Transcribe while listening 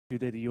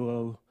that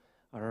you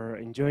are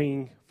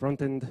enjoying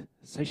front-end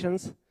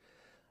sessions.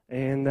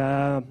 And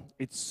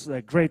it's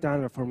a great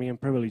honor for me and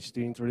privilege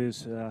to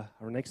introduce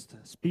our next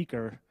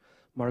speaker,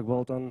 Mark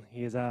Bolton.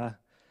 He is a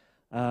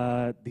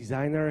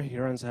designer. He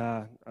runs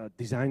a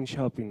design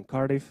shop in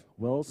Cardiff,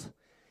 Wales.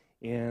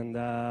 And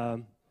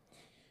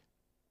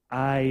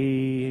I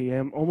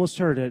am almost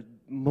sure that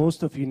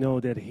most of you know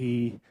that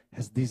he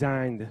has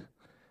designed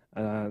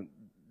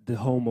the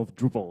home of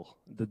Drupal,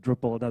 the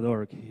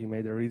Drupal.org. He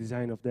made a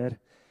redesign of that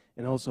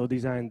and also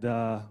designed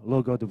the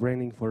logo, the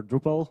branding for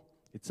Drupal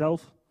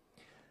itself.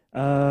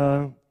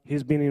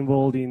 He's been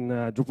involved in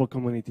Drupal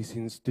community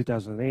since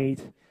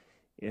 2008.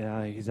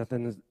 He's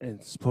attended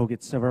and spoke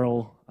at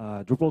several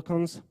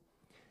DrupalCons.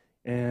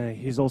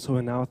 He's also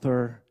an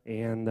author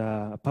and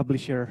a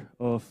publisher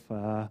of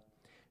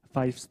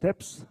 5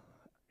 Steps.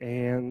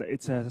 And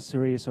it's a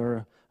series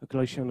or a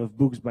collection of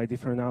books by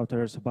different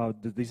authors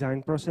about the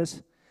design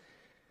process.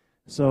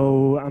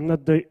 So I'm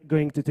not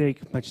going to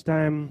take much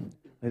time.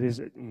 Ladies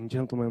and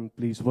gentlemen,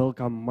 please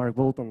welcome Mark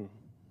Bolton.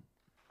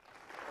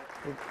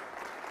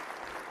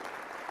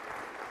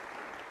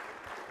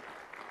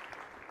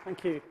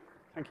 Thank you.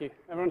 Thank you.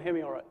 Everyone hear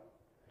me all right?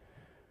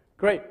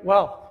 Great.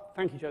 Well,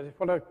 thank you, Joseph.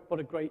 What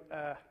a great...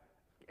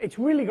 it's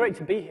really great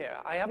to be here.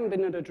 I haven't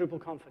been at a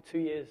DrupalCon for 2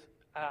 years.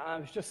 I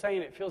was just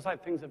saying it feels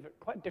like things are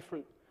quite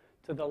different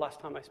to the last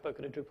time I spoke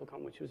at a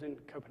DrupalCon, which was in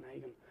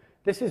Copenhagen.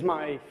 This is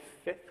my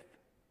 5th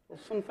or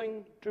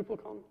something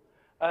DrupalCon.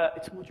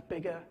 It's much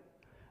bigger.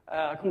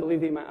 I couldn't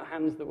believe the amount of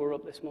hands that were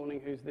up this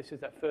morning this is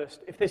their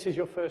first. If this is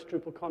your first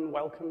DrupalCon,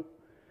 welcome.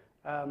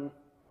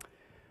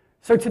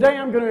 So today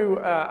I'm going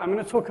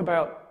to talk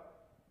about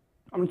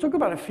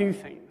a few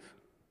things.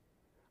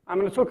 I'm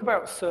going to talk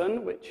about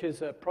CERN, which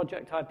is a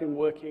project I've been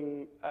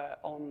working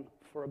on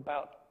for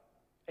about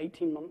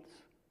 18 months.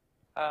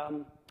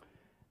 And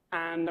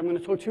I'm going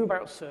to talk to you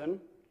about CERN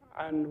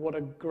and what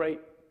a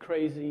great,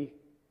 crazy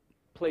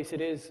place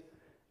it is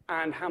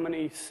and how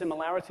many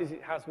similarities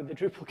it has with the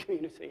Drupal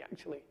community,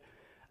 actually.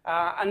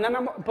 And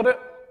then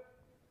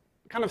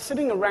kind of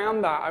sitting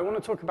around that, I want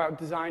to talk about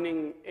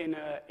designing in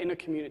a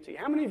community.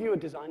 How many of you are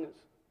designers?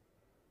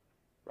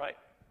 Right.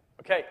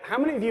 Okay. How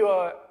many of you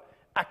are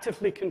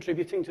actively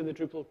contributing to the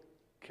Drupal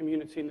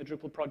community and the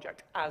Drupal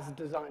project as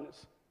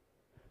designers?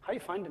 How are you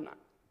finding that?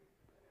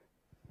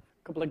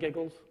 A couple of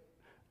giggles.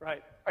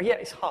 Right. Oh, yeah,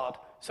 it's hard.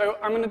 So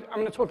I'm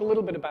going to talk a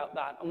little bit about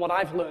that and what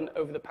I've learned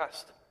over the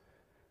past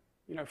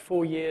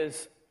 4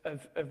 years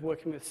of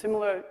working with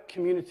similar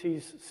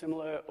communities,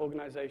 similar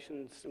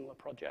organizations, similar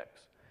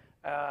projects.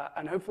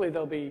 And hopefully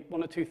there'll be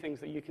 1 or 2 things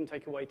that you can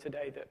take away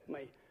today that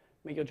may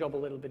make your job a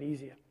little bit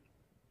easier.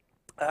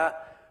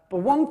 But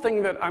one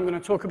thing that I'm going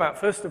to talk about,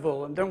 first of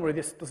all, and don't worry,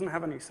 this doesn't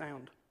have any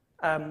sound,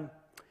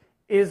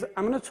 is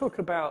I'm going to talk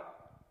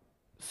about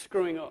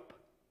screwing up.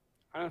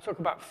 I'm going to talk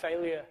about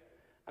failure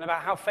and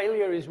about how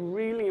failure is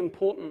really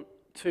important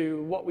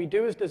to what we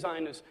do as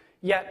designers.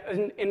 Yet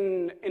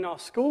in our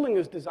schooling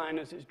as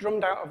designers, it's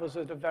drummed out of us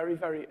at a very,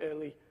 very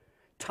early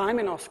time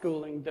in our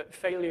schooling that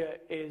failure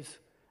is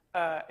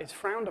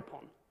frowned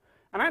upon.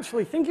 And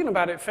actually, thinking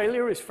about it,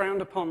 failure is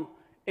frowned upon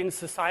in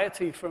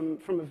society from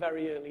a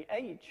very early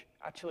age,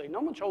 actually,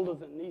 not much older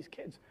than these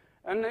kids.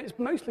 And it's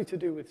mostly to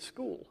do with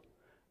school.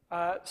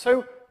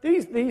 So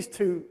these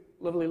 2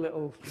 lovely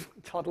little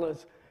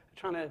toddlers are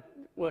trying to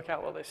work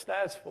out what this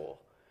stands for.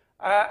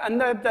 And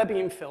they're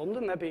being filmed,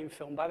 and they're being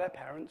filmed by their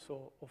parents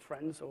or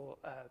friends or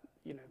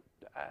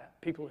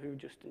people who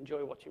just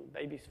enjoy watching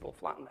babies fall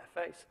flat on their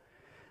face,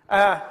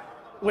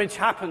 which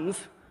happens,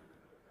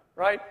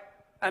 right?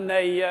 And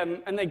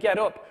they get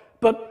up.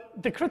 But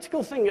the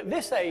critical thing at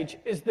this age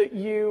is that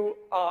you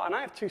are, and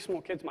I have 2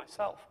 small kids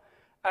myself,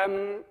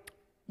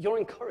 you're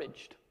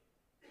encouraged.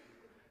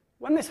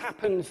 When this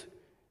happens,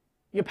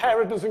 your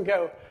parent doesn't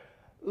go,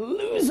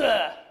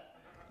 "Loser!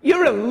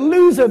 You're a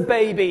loser,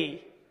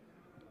 baby!"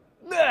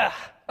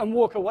 and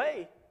walk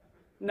away.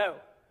 No.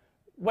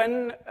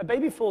 When a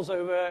baby falls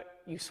over,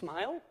 you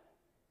smile,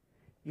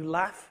 you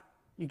laugh,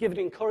 you give it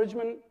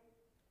encouragement.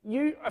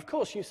 Of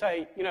course, you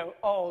say,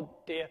 "Oh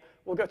dear,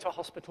 we'll go to a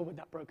hospital with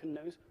that broken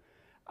nose."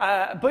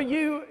 But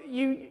you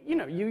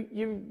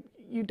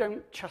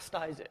don't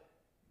chastise it.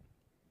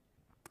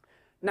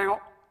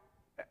 Now,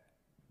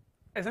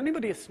 is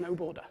anybody a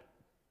snowboarder?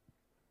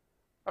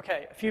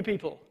 Okay, a few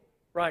people,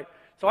 right.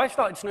 So I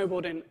started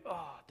snowboarding,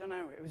 I don't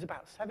know, it was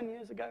about 7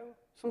 years ago,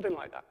 something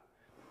like that.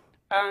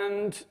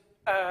 And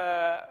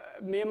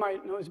it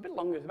was a bit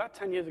longer, it was about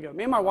 10 years ago.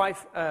 Me and my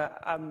wife,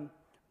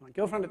 my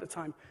girlfriend at the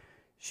time,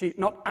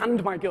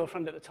 my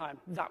girlfriend at the time,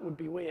 that would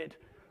be weird.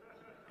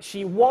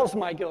 She was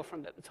my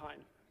girlfriend at the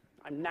time.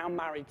 I'm now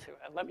married to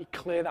her. Let me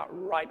clear that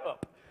right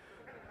up.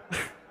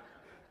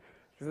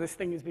 Because this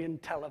thing is being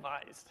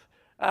televised.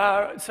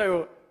 That's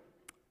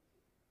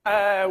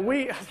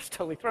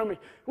totally thrown me.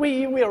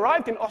 We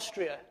arrived in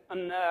Austria,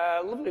 and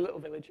a lovely little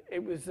village.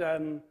 It was,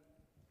 the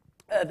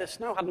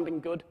snow hadn't been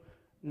good,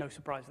 no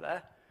surprise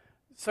there.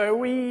 So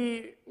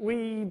we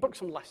booked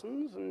some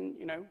lessons, and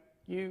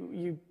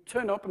you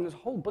turn up, and there's a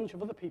whole bunch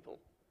of other people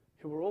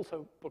who were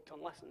also booked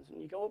on lessons,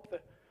 and you go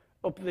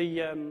up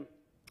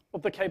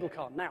the cable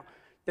car. Now,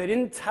 they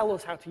didn't tell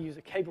us how to use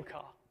a cable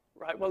car,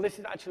 right? Well, this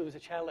was a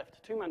chairlift,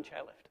 a two-man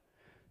chairlift.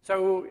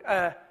 So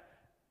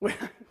we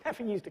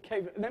never used a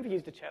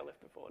chairlift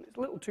before, and it's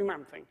a little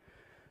two-man thing.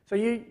 So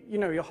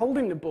you're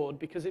holding the board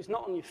because it's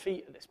not on your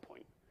feet at this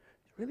point.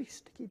 It's a really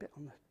sticky bit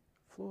on the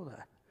floor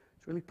there.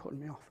 It's really putting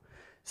me off.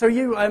 So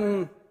you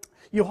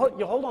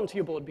hold onto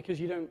your board because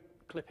you don't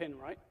clip in,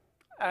 right?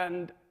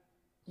 And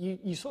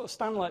you sort of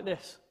stand like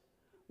this,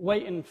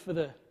 waiting for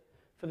the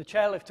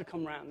chairlift to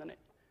come round,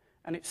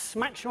 and it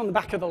smacks you on the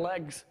back of the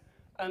legs,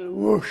 and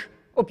whoosh,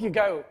 up you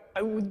go,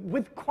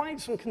 with quite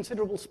some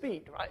considerable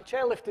speed, right? A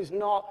chairlift is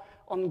not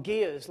on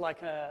gears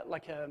like a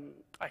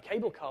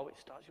cable car, which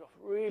starts you off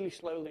really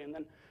slowly, and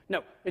then,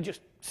 no, it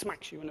just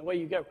smacks you, and away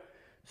you go.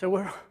 So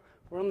we're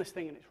on this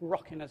thing, and it's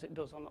rocking as it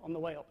does on the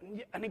way up,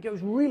 and it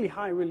goes really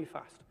high, really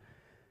fast.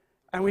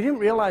 And we didn't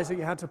realize that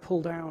you had to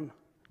pull down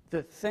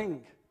the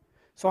thing.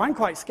 So I'm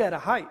quite scared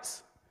of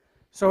heights.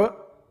 So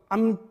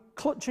I'm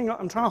trying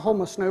to hold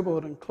my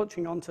snowboard and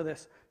clutching onto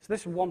this. So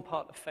this is one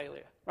part of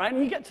failure, right?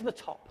 And you get to the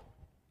top.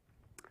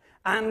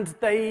 And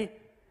they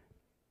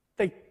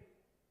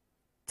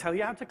tell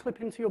you how to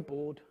clip into your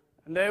board.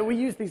 And we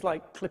use these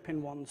like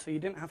clip-in ones, so you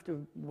didn't have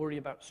to worry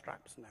about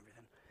straps and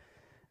everything.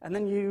 And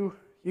then you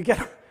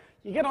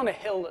get on a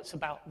hill that's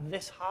about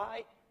this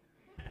high.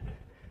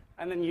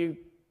 And then you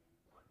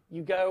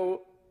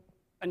go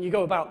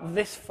about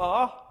this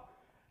far.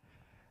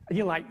 And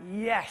you're like,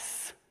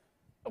 yes,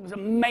 it was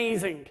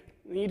amazing.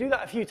 And you do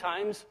that a few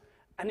times,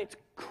 and it's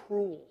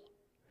cruel.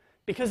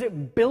 Because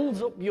it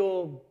builds up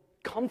your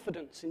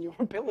confidence in your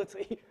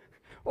ability.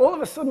 All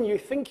of a sudden, you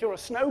think you're a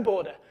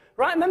snowboarder,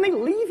 right? And then they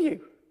leave you.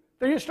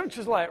 The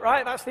instructor's like,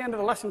 right, that's the end of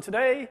the lesson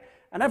today,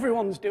 and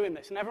everyone's doing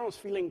this, and everyone's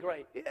feeling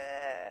great.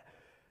 Yeah.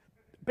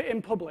 But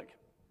in public.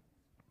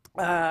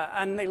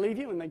 And they leave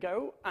you, and they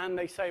go, and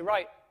they say,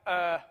 right,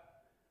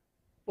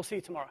 we'll see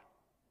you tomorrow.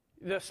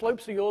 The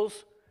slopes are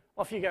yours.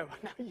 Off you go.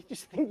 Now you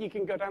just think you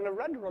can go down a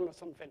red run or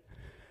something.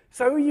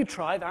 So you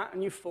try that,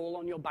 and you fall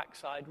on your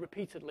backside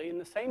repeatedly in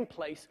the same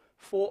place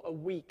for a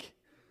week.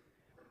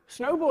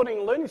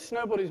 Learning to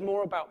snowboard is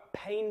more about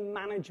pain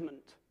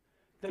management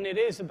than it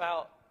is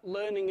about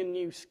learning a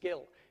new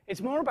skill.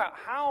 It's more about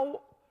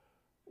how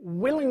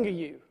willing are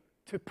you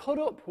to put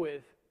up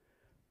with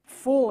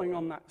falling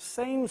on that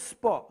same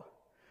spot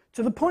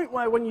to the point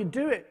where when you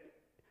do it,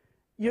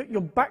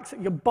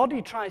 your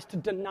body tries to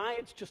deny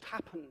it's just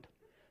happened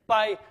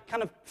by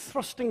kind of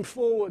thrusting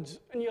forwards,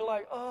 and you're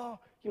like, oh,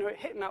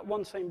 hitting that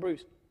one same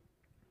bruise.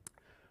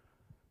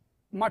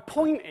 My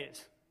point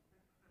is,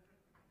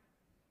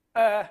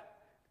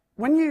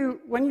 when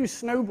you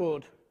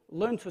snowboard,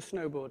 learn to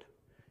snowboard,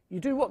 you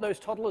do what those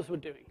toddlers were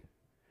doing,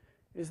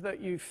 is that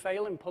you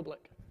fail in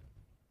public.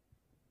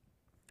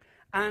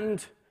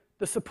 And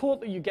the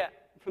support that you get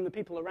from the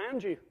people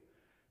around you,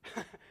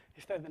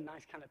 if they're the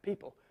nice kind of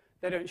people,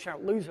 they don't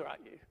shout loser at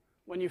you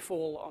when you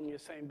fall on your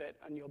same bit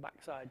and your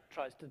backside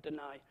tries to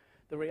deny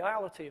the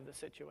reality of the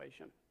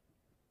situation.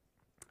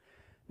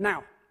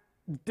 Now,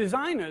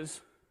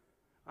 designers,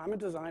 I'm a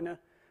designer,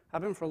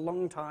 have been for a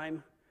long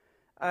time.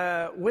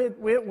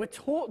 We're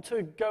taught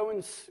to go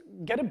and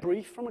get a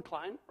brief from a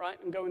client, right,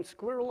 and go and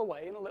squirrel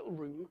away in a little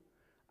room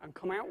and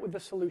come out with a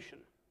solution.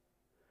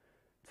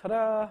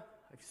 Ta-da,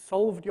 I've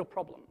solved your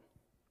problem.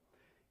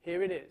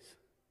 Here it is.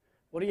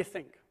 What do you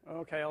think?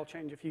 Okay, I'll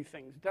change a few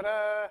things.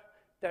 Ta-da,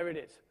 there it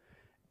is.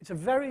 It's a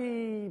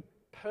very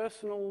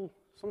personal,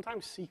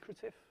 sometimes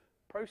secretive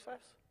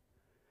process.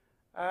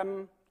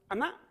 And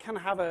that can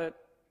have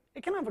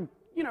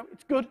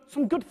it's good,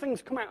 some good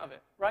things come out of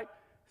it, right?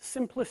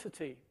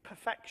 Simplicity,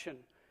 perfection.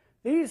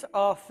 These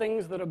are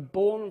things that are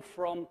born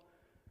from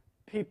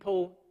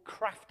people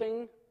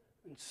crafting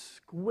and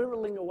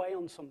squirreling away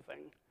on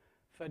something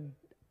for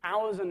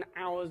hours and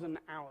hours and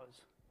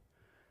hours.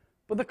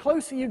 But the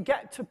closer you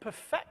get to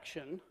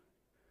perfection,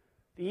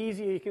 the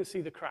easier you can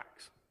see the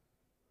cracks.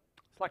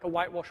 It's like a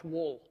whitewashed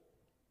wall,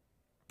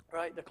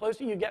 right? The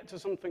closer you get to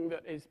something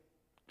that is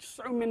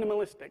so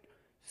minimalistic,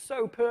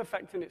 so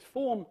perfect in its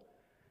form,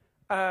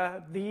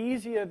 the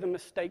easier the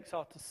mistakes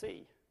are to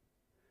see.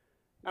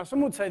 Now,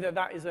 some would say that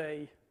that is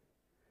a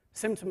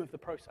symptom of the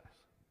process.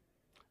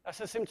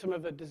 That's a symptom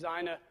of a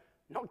designer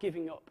not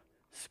giving up,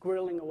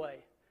 squirreling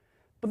away.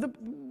 But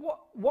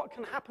what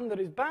can happen that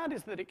is bad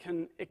is that it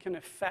can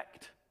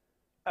affect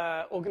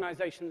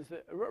organizations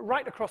that,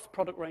 right across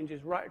product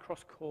ranges, right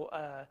across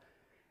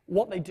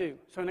what they do.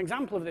 So an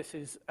example of this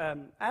is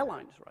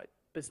airlines, right?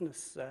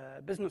 Business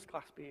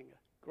class being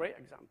a great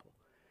example,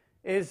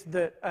 is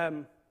that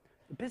the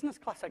business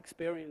class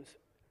experience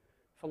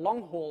for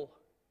long haul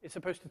is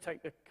supposed to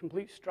take the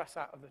complete stress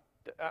out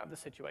of the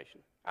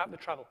situation, out of the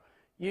travel.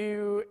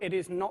 It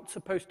is not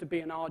supposed to be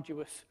an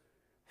arduous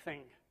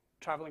thing,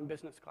 traveling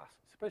business class.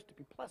 It's supposed to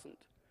be pleasant.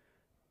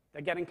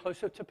 They're getting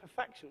closer to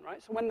perfection,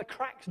 right? So when the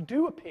cracks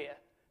do appear,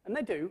 and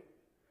they do,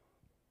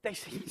 they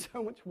seem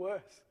so much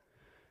worse.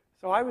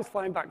 So I was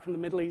flying back from the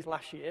Middle East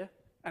last year,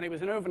 and it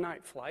was an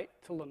overnight flight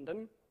to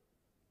London,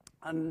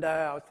 And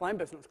I was flying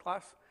business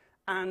class,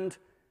 and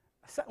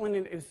settling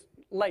in, it was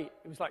late.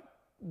 It was like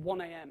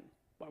 1 a.m.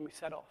 when we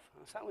set off.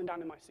 I was settling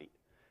down in my seat.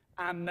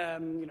 And,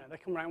 you know, they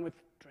come around with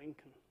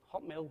drink and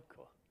hot milk.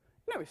 Or,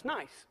 you know, it's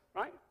nice,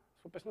 right?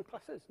 That's what business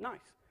class is, nice.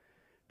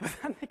 But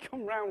then they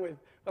come around with,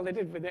 well, they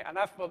did with it, and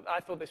I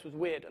thought this was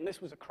weird, and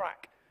this was a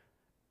crack.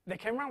 They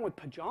came around with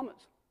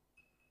pajamas.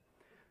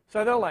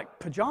 So they're like,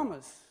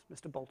 pajamas,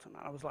 Mr. Bolton?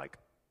 And I was like,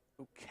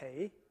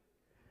 okay.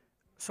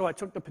 So I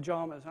took the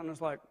pajamas, and I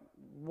was like,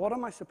 what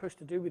am I supposed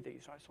to do with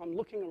these? Right? So I'm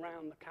looking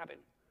around the cabin,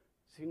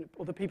 seeing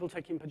other people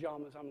taking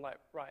pajamas. I'm like,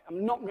 right,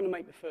 I'm not going to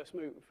make the first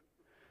move.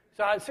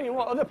 So I was seeing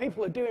what other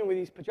people are doing with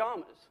these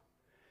pajamas.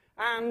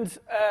 And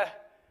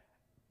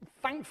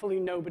thankfully,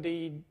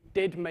 nobody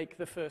did make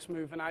the first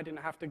move, and I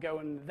didn't have to go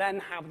and then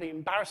have the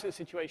embarrassing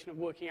situation of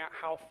working out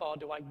how far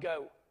do I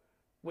go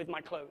with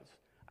my clothes,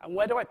 and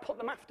where do I put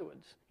them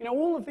afterwards? You know,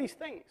 all of these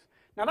things.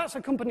 Now, that's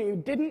a company who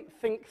didn't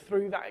think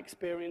through that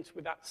experience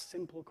with that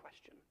simple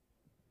question.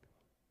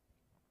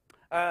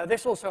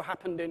 This also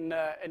happened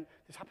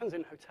this happens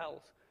in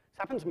hotels. It's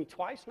happened to me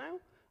twice now.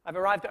 I've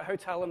arrived at a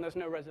hotel and there's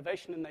no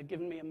reservation, and they've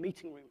given me a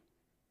meeting room.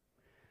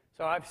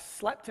 So I've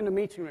slept in a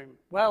meeting room.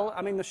 Well,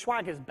 I mean, the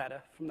swag is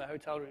better from the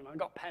hotel room. I've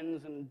got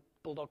pens and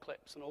bulldog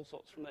clips and all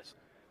sorts from this.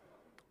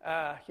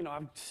 You know,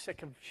 I'm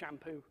sick of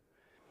shampoo.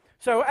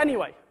 So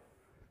anyway,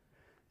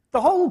 the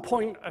whole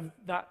point of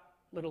that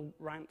little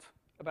rant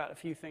about a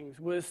few things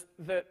was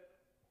that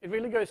it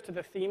really goes to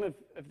the theme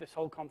of this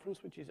whole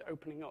conference, which is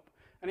opening up.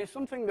 And it's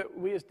something that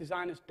we as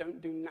designers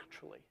don't do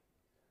naturally,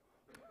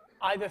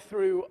 either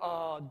through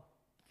our,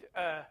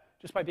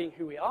 just by being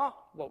who we are,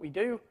 what we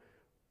do.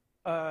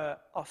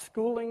 Our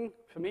schooling,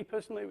 for me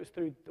personally, was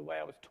through the way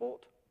I was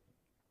taught.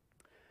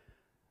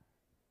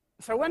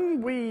 So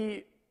when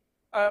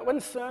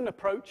CERN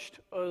approached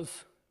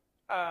us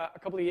a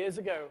couple of years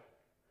ago,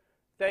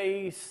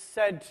 they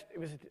said, it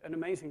was an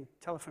amazing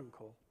telephone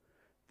call.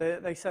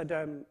 They said,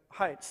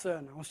 hi, it's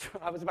CERN.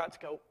 I was about to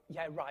go,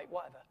 yeah, right,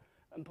 whatever,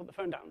 and put the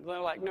phone down. They're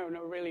like, no, it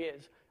really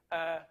is.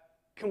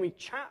 Can we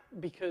chat?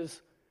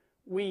 Because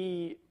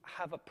we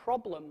have a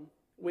problem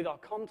with our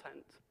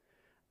content.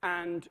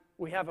 And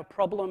we have a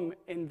problem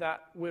in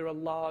that we're a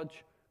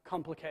large,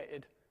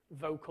 complicated,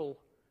 vocal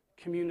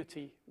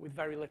community with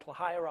very little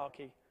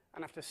hierarchy.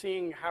 And after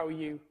seeing how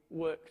you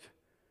worked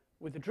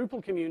with the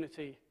Drupal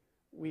community,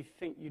 we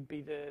think you'd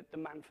be the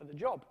man for the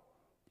job,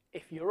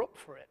 if you're up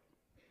for it.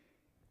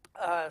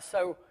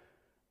 So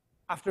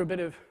after a bit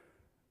of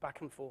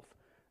back and forth,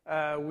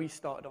 we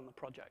started on the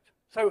project.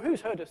 So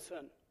who's heard of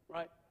CERN,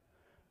 right?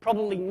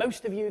 Probably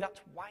most of you,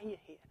 that's why you're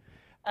here.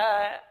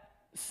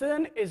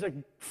 CERN is a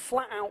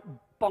flat-out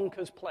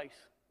bonkers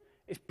place.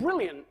 It's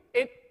brilliant.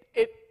 It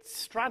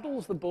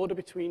straddles the border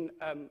between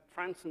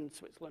France and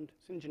Switzerland.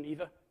 It's in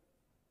Geneva.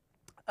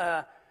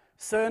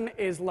 CERN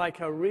is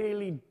like a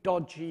really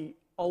dodgy,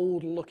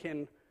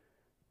 old-looking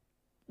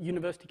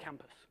university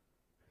campus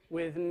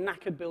with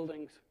knackered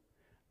buildings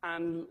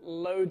and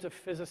loads of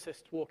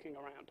physicists walking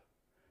around,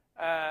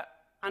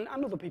 and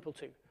other people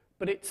too.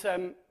 But it's,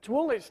 to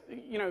all this,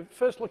 you know,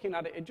 first looking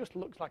at it, it just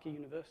looks like a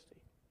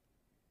university.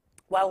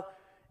 Well,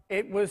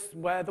 it was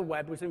where the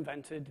web was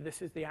invented.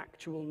 This is the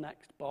actual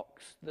next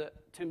box that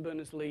Tim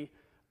Berners-Lee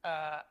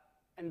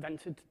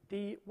invented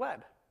the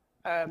web.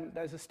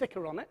 There's a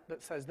sticker on it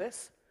that says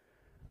this.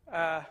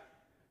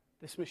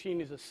 This machine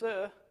is a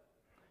CER.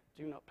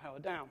 Do not power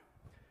down.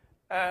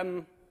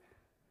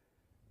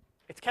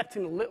 It's kept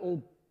in a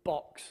little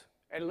box,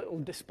 a little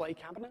display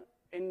cabinet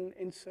in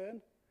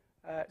CERN.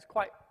 It's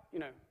quite, you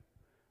know,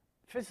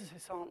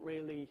 physicists aren't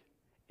really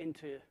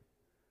into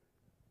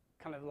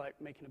kind of like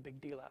making a big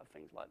deal out of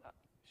things like that.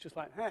 It's just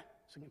like,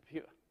 it's a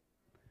computer.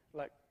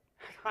 Like,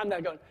 I'm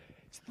there going,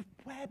 it's the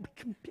web,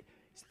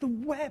 it's the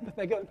web.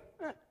 They're going,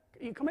 are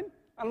you coming?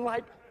 I'm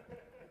like,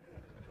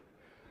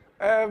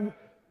 and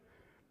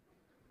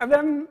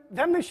then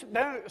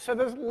so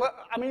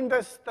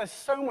there's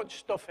so much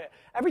stuff here.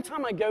 Every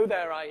time I go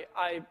there,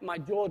 my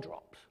jaw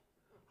drops.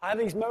 I have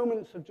these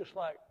moments of just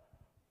like,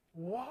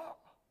 what?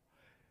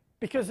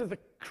 Because of the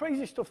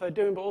crazy stuff they're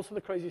doing, but also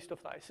the crazy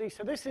stuff that I see.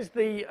 So this is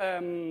basically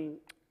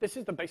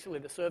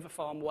the server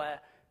farm where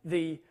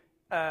the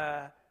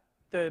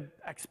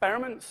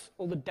experiments,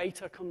 all the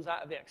data comes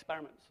out of the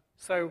experiments.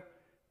 So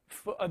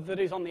that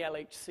is on the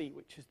LHC,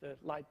 which is the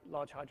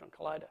Large Hadron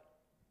Collider.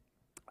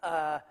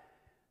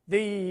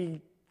 The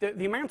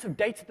amount of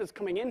data that's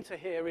coming into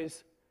here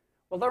is,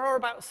 well, there are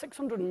about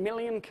 600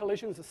 million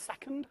collisions a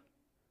second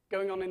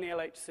going on in the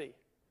LHC.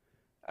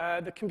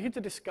 The computer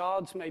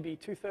discards maybe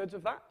 2/3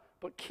 of that,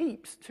 but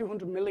keeps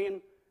 200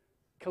 million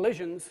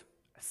collisions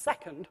a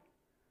second,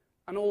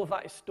 and all of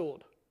that is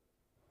stored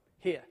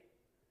here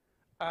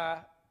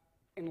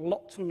in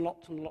lots and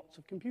lots and lots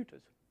of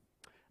computers.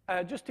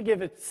 Just to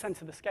give a sense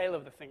of the scale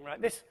of the thing,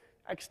 right? This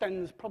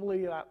extends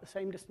probably about the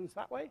same distance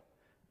that way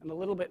and a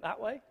little bit that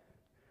way.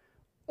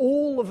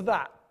 All of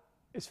that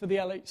is for the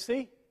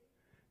LHC.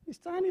 This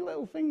tiny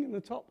little thing in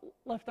the top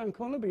left-hand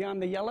corner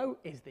behind the yellow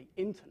is the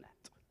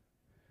internet.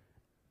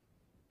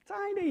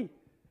 Tiny.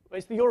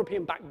 It's the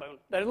European backbone.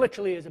 There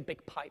literally is a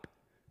big pipe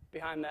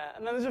behind there.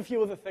 And then there's a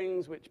few other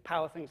things which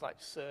power things like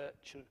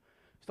search and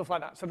stuff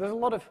like that. So there's a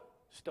lot of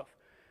stuff.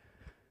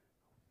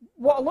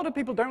 What a lot of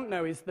people don't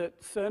know is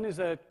that CERN is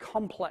a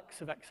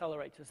complex of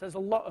accelerators. There's a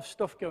lot of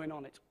stuff going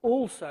on. It's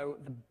also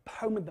the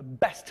home of the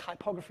best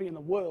typography in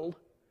the world.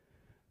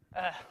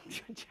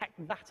 Check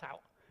that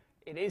out.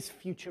 It is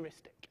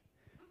futuristic.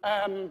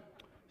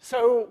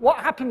 So what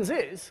happens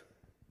is,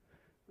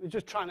 we're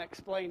just trying to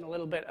explain a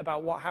little bit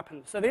about what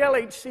happens. So the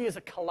LHC is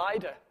a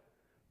collider,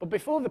 but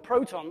before the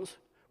protons,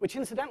 which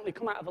incidentally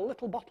come out of a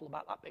little bottle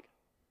about that big,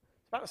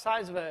 it's about the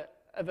size of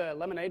a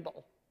lemonade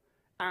bottle,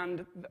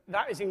 and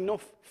that is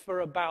enough for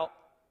about,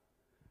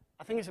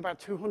 I think it's about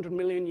 200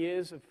 million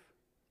years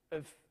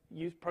of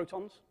used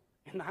protons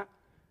in that.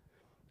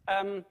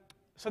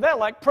 So they're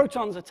like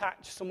protons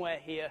attached somewhere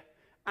here,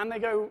 and they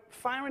go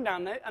firing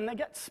down there, and they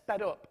get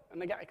sped up, and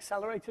they get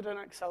accelerated and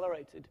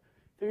accelerated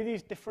through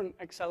these different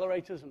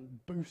accelerators and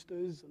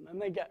boosters, and then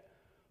they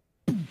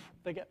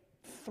get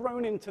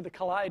thrown into the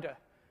collider.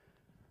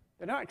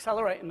 They don't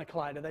accelerate in the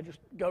collider, they just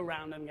go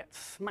around and get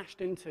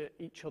smashed into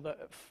each other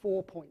at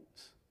 4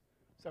 points.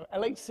 So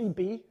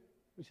LHCb,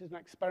 which is an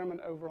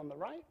experiment over on the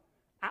right,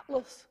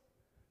 Atlas,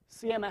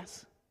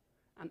 CMS,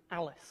 and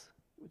Alice,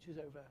 which is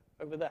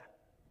over there.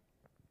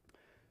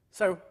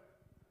 So,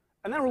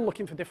 and they're all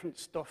looking for different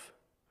stuff.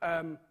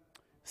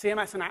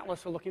 CMS and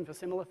Atlas are looking for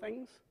similar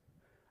things.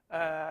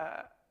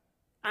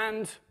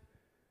 And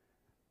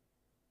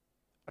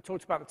I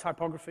talked about the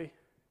typography.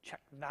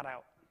 Check that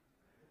out.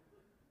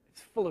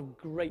 It's full of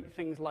great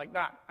things like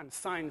that and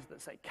signs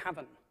that say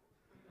cavern.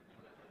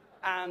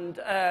 And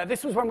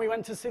this was when we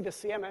went to see the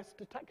CMS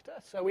detector.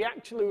 So we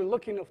actually were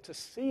lucky enough to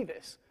see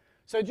this.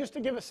 So just to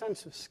give a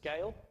sense of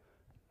scale,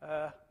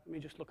 let me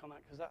just look on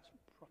that because that's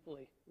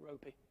properly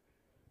ropey.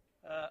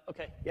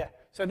 Okay, yeah.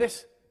 So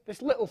this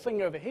little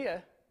thing over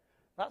here,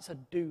 that's a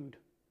dude.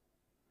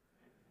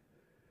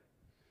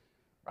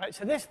 Right,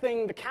 so this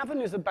thing, the cavern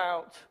is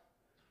about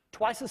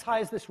twice as high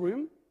as this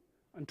room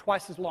and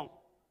twice as long.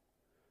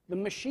 The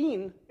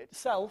machine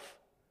itself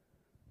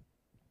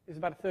is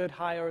about a third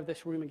higher of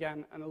this room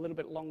again and a little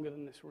bit longer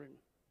than this room.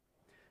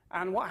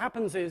 And what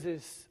happens is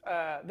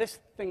this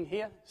thing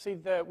here, see,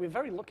 we're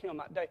very lucky on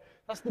that day.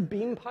 That's the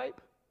beam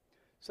pipe.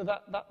 So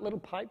that little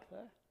pipe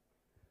there,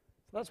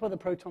 so that's where the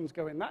protons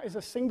go in. That is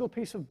a single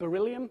piece of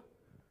beryllium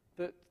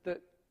that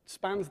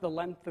spans the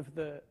length of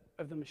the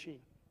machine.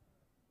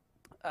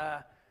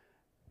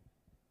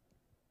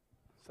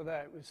 So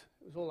there, it was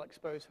all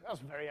exposed. That was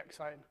very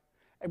exciting.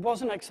 It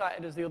wasn't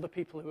excited as the other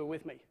people who were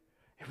with me.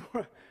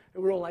 They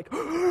were all like,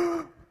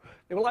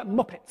 they were like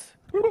Muppets.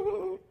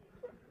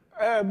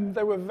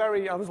 They were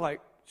very, I was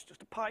like, it's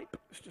just a pipe.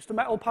 It's just a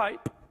metal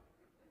pipe.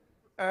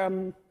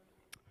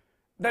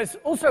 There's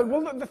also,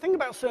 well, the thing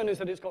about CERN is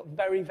that it's got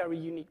very, very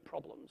unique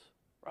problems,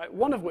 right?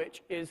 One of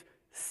which is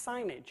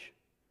signage.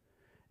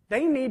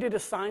 They needed a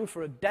sign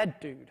for a dead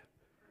dude.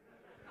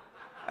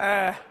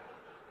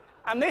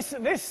 And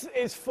this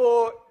is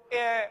for,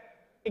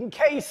 in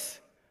case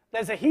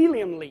there's a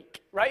helium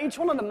leak, right? Each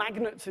one of the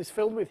magnets is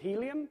filled with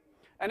helium,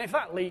 and if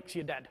that leaks,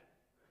 you're dead,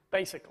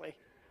 basically.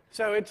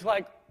 So it's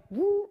like,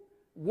 woo,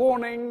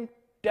 warning,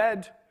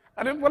 dead.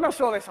 And when I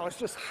saw this, I was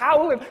just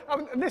howling.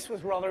 This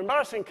was rather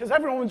embarrassing, because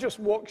everyone would just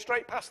walk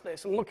straight past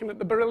this and looking at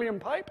the beryllium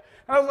pipe.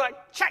 And I was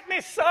like, check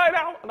this sign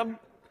out, and I'm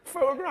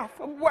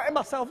wetting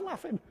myself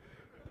laughing.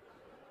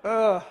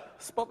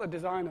 Spot the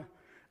designer.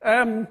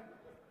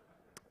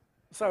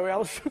 Sorry,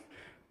 it's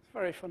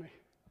very funny.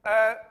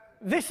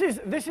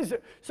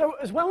 So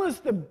as well as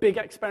the big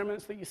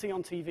experiments that you see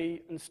on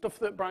TV and stuff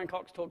that Brian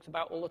Cox talks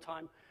about all the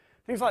time,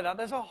 things like that,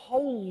 there's a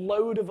whole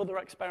load of other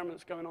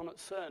experiments going on at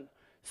CERN.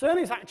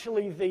 CERN is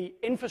actually the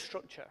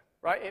infrastructure,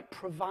 right? It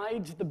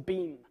provides the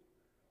beam.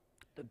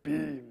 The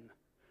beam.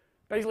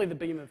 Basically the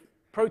beam of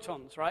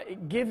protons, right?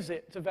 It gives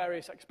it to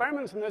various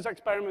experiments, and those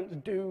experiments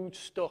do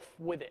stuff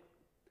with it.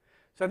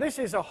 So this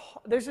is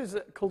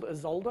called a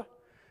Zolder,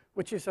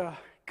 which is a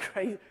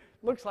crazy,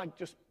 looks like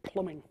just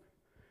plumbing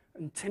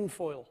and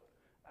tinfoil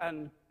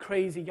and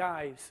crazy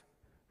guys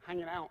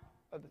hanging out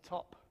at the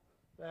top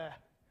there.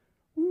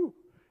 Woo.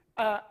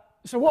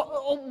 So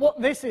what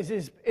this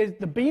is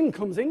the beam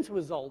comes into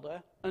a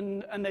Zolder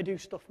and they do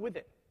stuff with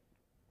it.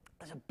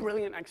 There's a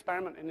brilliant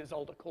experiment in a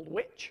Zolder called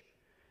WITCH,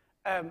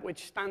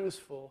 which stands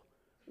for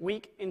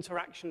Weak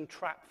Interaction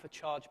Trap for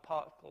Charged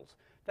Particles.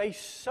 They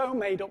so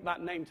made up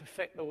that name to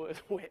fit the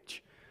word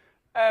witch.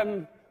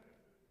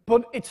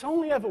 But it's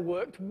only ever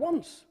worked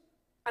once,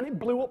 and it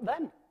blew up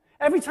then.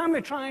 Every time they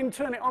try and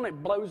turn it on,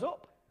 it blows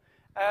up.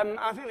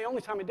 I think the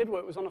only time it did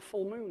work was on a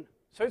full moon.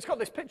 So it's got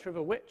this picture of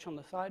a witch on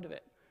the side of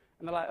it.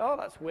 And they're like, oh,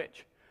 that's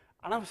witch.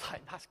 And I was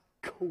like, that's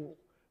cool.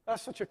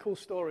 That's such a cool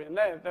story. And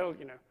they're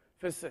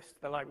physicists.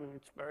 They're like,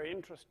 it's very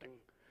interesting.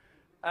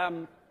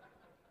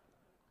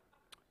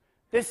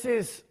 This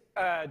is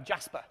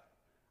Jasper.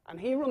 And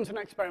he runs an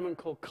experiment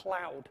called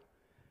Cloud.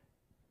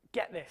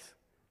 Get this.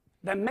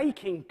 They're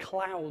making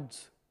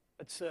clouds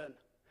at CERN.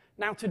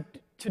 Now,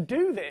 to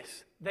do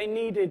this, they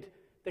needed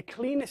the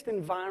cleanest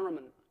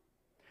environment.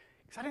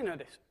 because I didn't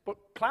know this, but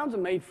clouds are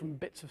made from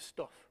bits of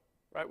stuff,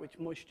 right, which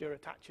moisture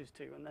attaches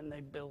to, and then they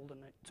build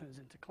and it turns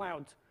into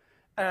clouds.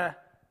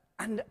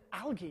 And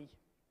algae,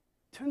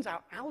 turns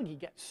out algae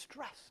get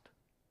stressed.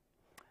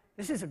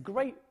 This is a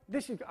great,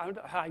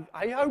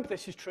 I hope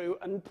this is true,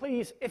 and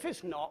please, if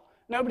it's not,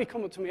 nobody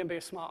come up to me and be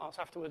a smart ass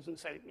afterwards and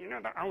say, you know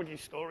that algae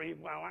story?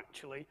 Well,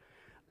 actually,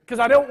 because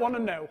I don't want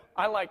to know.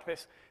 I like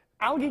this.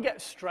 Algae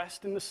get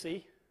stressed in the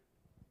sea.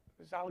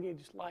 There's algae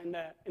just lying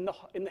there in the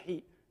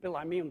heat. They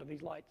lie me under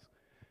these lights.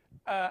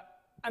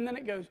 And then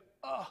it goes,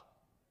 oh,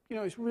 you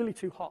know, it's really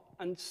too hot,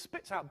 and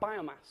spits out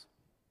biomass.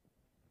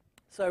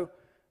 So,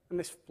 and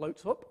this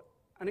floats up,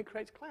 and it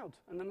creates clouds.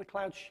 And then the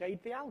clouds shade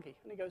the algae.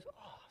 And it goes,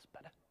 oh, that's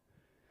better.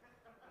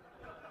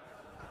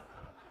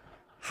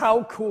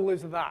 How cool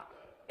is that?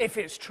 If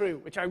it's true,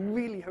 which I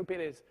really hope it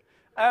is.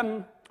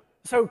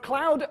 So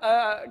cloud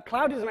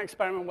is an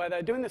experiment where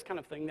they're doing this kind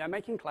of thing. They're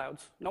making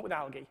clouds, not with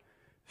algae.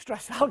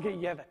 Stressed algae,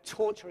 yeah, they're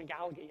torturing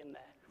algae in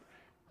there.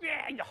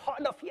 Yeah, you're hot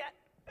enough yet?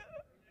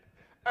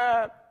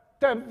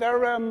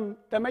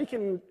 They're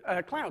making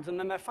clouds, and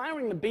then they're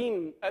firing the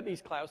beam at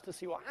these clouds to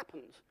see what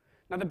happens.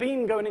 Now, the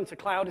beam going into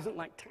cloud isn't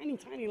like tiny,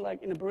 tiny,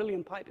 like in a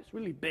beryllium pipe. It's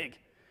really big.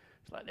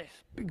 It's like this,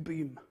 big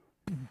beam.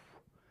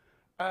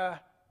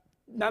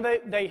 Now,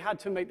 they had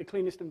to make the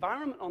cleanest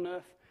environment on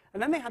Earth,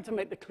 and then they had to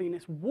make the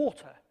cleanest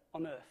water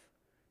on Earth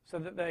so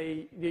that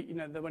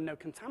there were no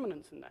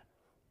contaminants in there.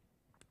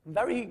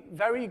 Very,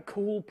 very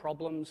cool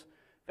problems,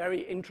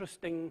 very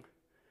interesting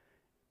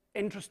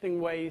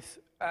ways.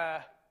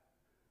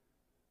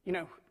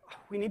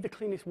 We need the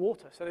cleanest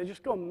water, so they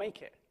just go and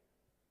make it.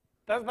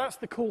 That's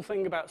the cool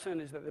thing about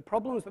CERN, is that the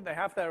problems that they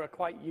have there are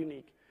quite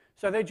unique.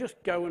 So they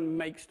just go and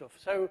make stuff.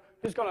 So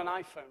who's got an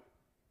iPhone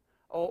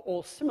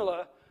or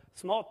similar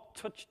smart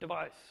touch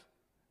device,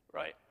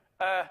 right?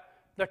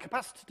 The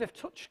capacitive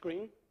touch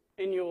screen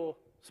in your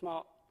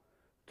smart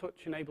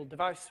touch-enabled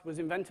device was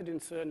invented in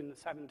CERN in the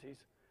 70s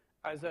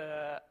as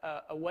a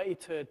way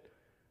to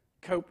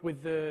cope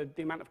with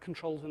the amount of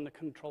controls in the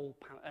control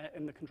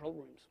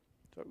rooms.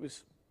 So it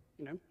was,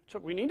 so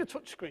we need a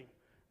touch screen,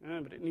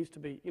 but it needs to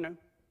be,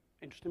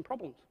 interesting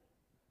problems.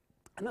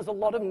 And there's a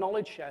lot of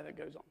knowledge share that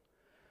goes on.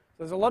 So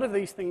there's a lot of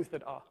these things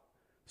that are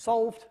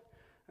solved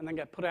and then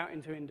get put out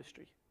into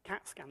industry.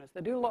 CAT scanners,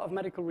 they do a lot of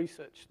medical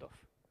research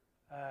stuff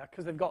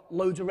because they've got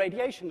loads of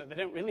radiation that they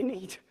don't really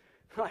need.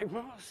 Like,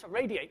 well, let's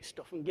irradiate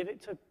stuff and give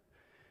it to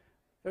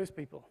those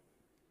people.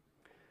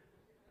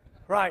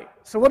 Right,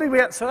 so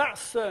so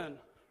that's CERN,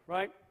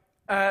 right?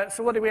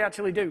 So what did we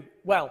actually do?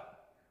 Well,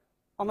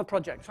 on the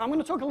project. So I'm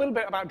going to talk a little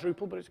bit about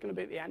Drupal, but it's going to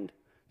be at the end.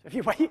 So if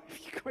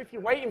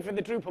you're waiting for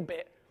the Drupal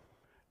bit,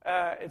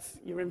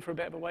 you're in for a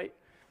bit of a wait.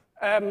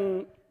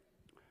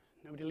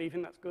 Nobody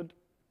leaving, that's good.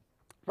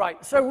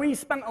 Right, so we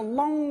spent a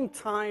long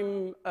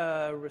time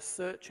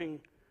researching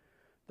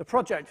the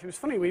project. It was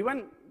funny,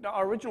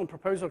 our original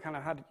proposal kind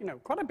of had,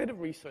 quite a bit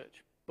of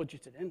research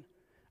budgeted in.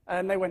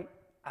 And they went,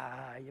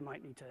 you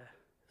might need to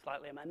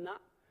slightly amend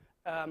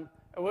that.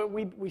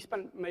 We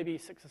spent maybe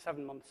 6 or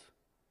 7 months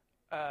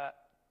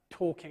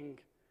talking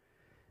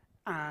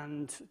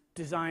and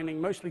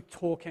designing, mostly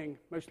talking,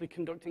 mostly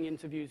conducting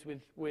interviews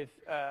with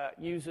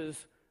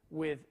users,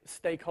 with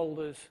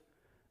stakeholders.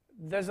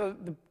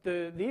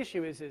 The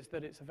issue is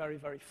that it's a very,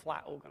 very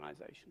flat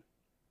organization.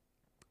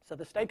 So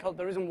the stakeholder,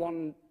 there isn't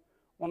one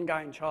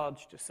guy in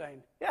charge just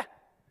saying, yeah,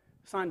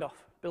 signed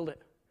off, build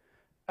it.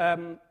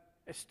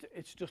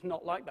 It's just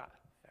not like that.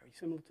 Very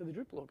similar to the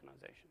Drupal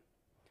organization.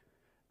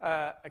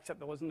 Except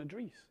there wasn't a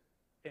Dries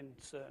in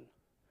CERN.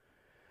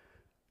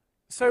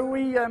 So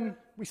we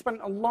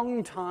spent a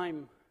long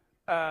time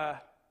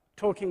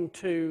talking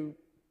to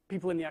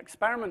people in the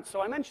experiment.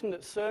 So I mentioned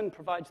that CERN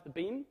provides the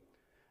beam.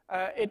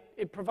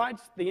 It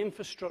provides the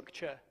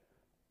infrastructure,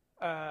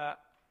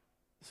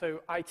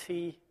 so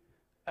IT,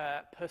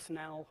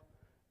 personnel,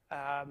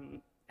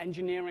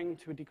 engineering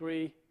to a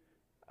degree,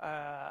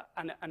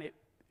 and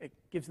it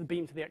gives the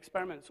beam to the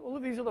experiments. All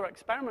of these other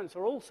experiments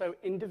are also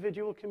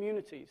individual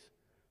communities,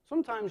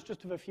 sometimes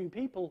just of a few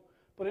people,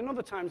 but in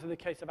other times, in the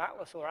case of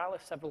Atlas or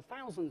Alice, several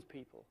thousand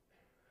people.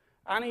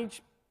 And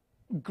each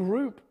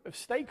group of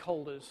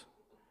stakeholders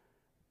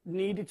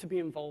needed to be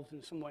involved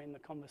in some way in the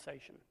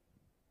conversation.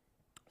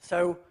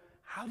 So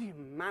how do you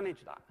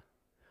manage that?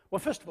 Well,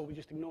 first of all, we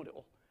just ignored it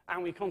all,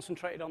 and we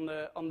concentrated on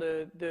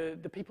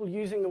the people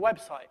using the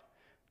website.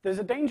 There's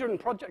a danger in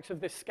projects of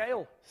this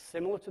scale,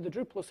 similar to the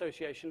Drupal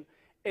Association,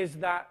 is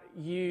that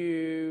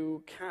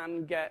you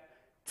can get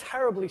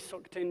terribly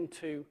sucked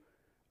into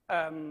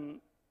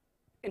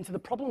the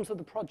problems of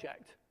the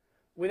project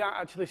without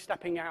actually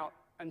stepping out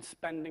and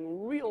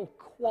spending real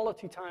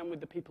quality time with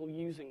the people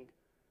using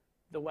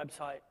the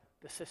website,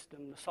 the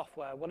system, the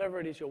software, whatever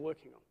it is you're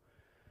working on.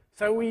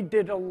 So we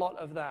did a lot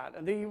of that.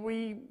 And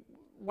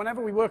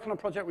whenever we work on a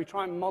project, we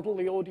try and model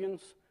the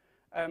audience.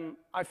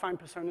 I find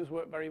personas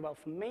work very well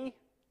for me.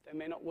 They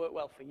may not work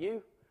well for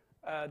you.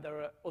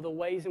 There are other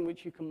ways in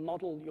which you can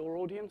model your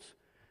audience.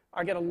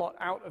 I get a lot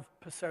out of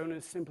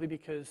personas simply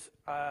because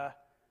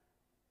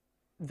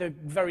the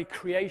very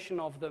creation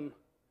of them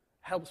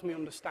helps me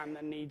understand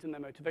their needs and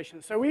their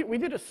motivations. So we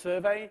did a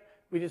survey.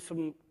 We did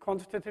some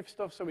quantitative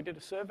stuff. So we did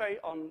a survey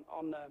on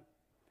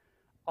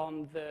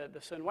the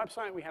CERN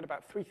website. We had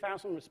about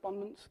 3,000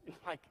 respondents in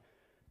like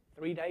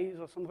 3 days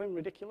or something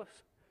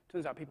ridiculous.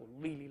 Turns out people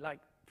really like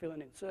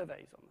filling in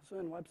surveys on the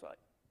CERN website.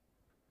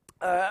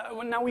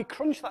 Now we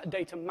crunched that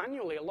data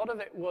manually. A lot of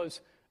it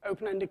was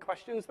open-ended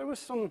questions. There was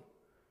some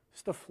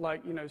stuff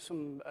like,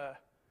 some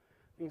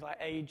things like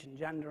age and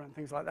gender and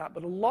things like that.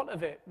 But a lot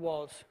of it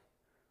was,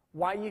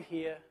 why are you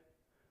here?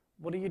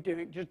 What are you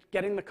doing? Just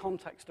getting the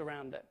context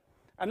around it.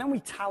 And then we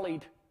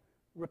tallied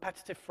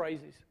repetitive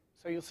phrases.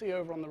 So you'll see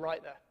over on the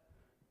right there.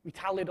 We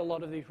tallied a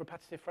lot of these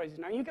repetitive phrases.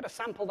 Now you get a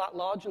sample that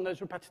large and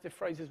those repetitive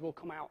phrases will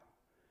come out.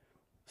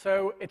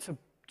 So it's a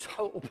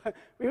total,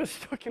 we were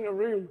stuck in a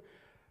room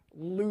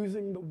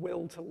losing the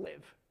will to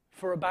live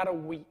for about a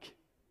week.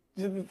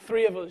 The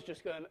three of us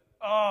just going,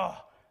 oh,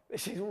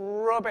 this is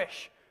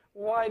rubbish.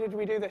 Why did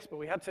we do this? But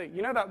we had to,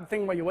 that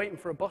thing where you're waiting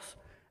for a bus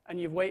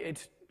and you've waited,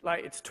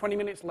 like it's 20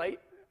 minutes late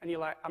and you're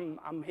like,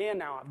 I'm here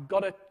now. I've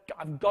got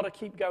to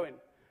keep going.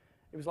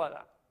 It was like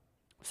that.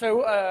 So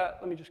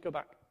let me just go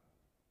back.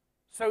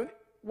 So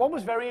what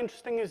was very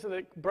interesting is that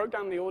it broke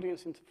down the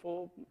audience into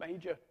four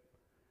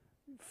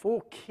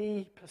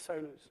key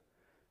personas.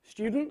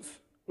 Students,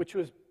 which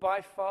was by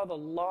far the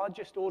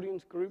largest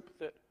audience group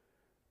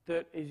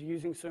that is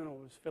using CERN or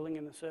was filling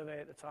in the survey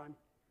at the time.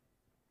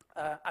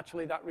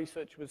 Actually, that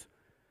research was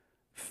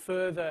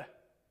further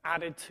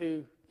added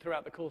to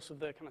throughout the course of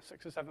the kind of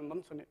 6 or 7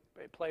 months, and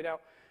it played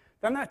out.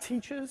 Then there are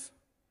teachers.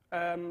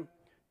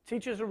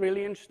 Teachers are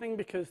really interesting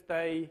because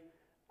they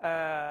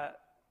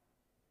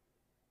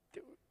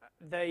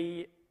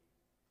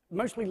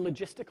mostly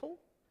logistical,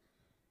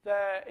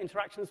 their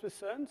interactions with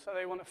CERN, so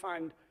they want to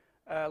find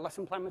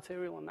lesson plan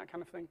material and that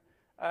kind of thing,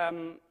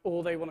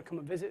 or they want to come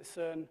and visit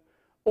CERN,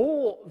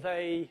 or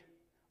they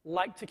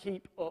like to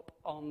keep up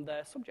on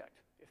their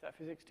subject, if they're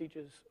physics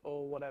teachers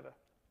or whatever.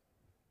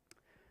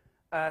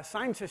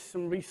 Scientists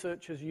and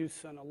researchers use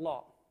CERN a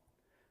lot,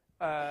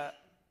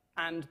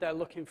 and they're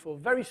looking for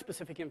very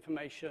specific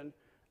information,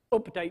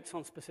 updates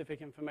on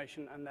specific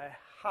information, and they're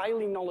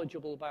highly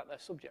knowledgeable about their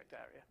subject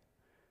area.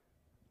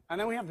 And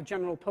then we have the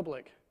general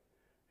public,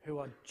 who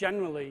are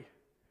generally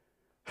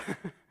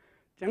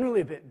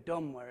a bit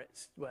dumb where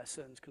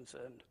CERN's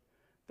concerned.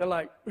 They're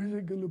like, is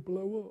it going to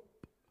blow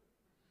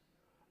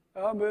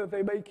up? Are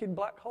they making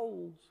black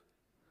holes?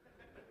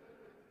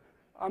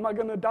 Am I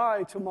going to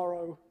die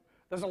tomorrow?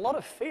 There's a lot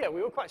of fear.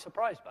 We were quite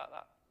surprised about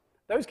that.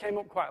 Those came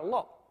up quite a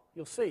lot.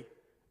 You'll see.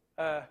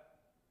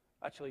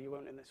 Actually, you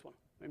won't in this one.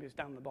 Maybe it's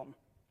down the bottom.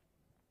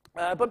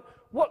 But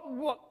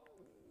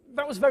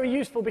that was very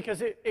useful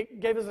because it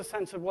gave us a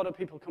sense of what are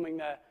people coming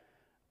there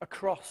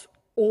across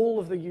all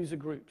of the user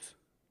groups.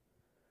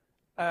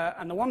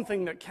 And the one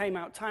thing that came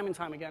out time and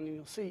time again, and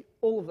you'll see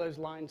all of those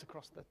lines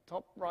across the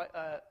top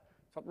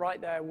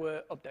right there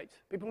were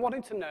updates. People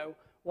wanted to know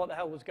what the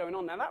hell was going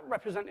on. Now, that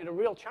represented a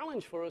real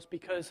challenge for us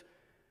because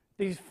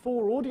these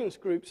 4 audience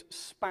groups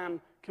span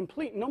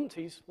complete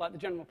numpties, like the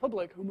general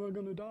public, who are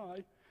going to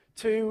die,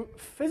 to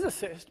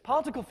physicists,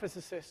 particle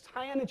physicists,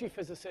 high-energy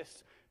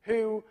physicists,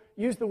 who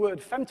use the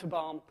word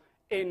femtobarn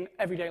in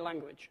everyday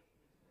language.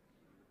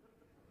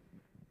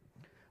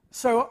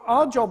 So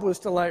our job was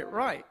to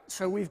right,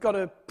 so we've got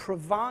to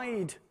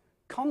provide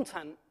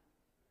content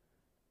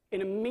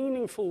in a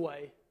meaningful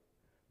way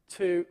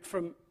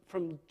from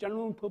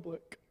general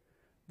public,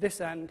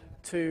 this end,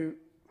 to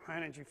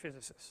high-energy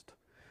physicist.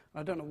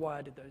 I don't know why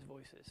I did those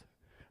voices.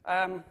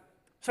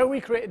 So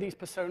we created these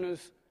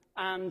personas,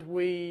 and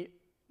we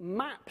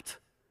mapped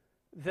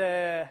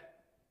these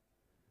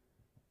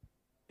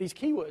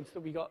keywords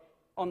that we got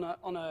on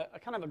a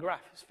kind of a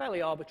graph. It's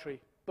fairly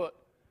arbitrary, but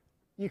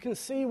you can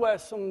see where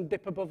some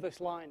dip above this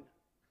line.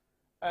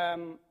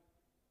 And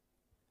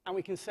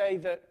we can say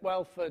that,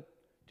 well, for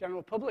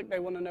general public, they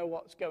want to know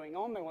what's going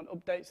on. They want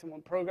updates. They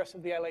want progress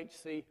of the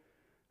LHC.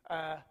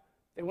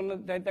 They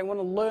want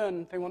to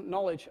learn. They want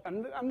knowledge.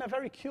 And they're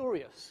very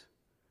curious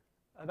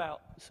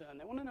about CERN.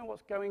 They want to know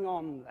what's going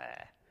on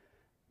there.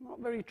 Not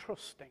very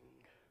trusting.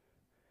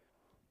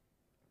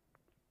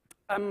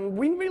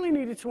 We really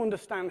needed to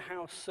understand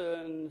how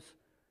CERN's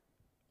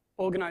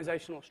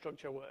organizational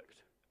structure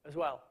worked as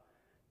well.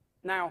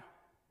 Now,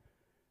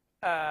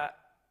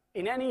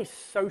 in any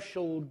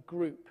social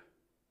group,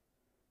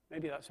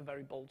 maybe that's a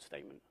very bold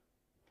statement,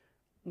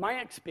 my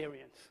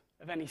experience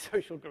of any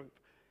social group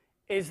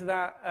is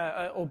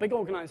that, or big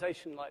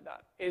organization like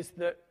that, is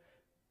that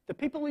the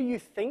people who you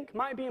think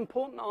might be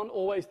important aren't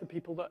always the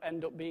people that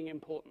end up being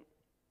important.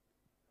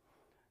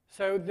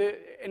 So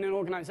in an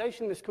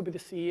organization, this could be the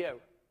CEO.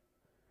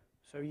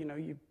 So,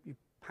 you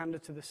pander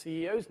to the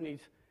CEO's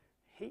needs.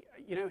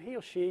 He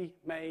or she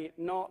may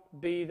not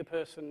be the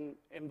person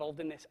involved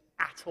in this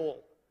at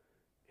all.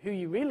 Who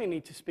you really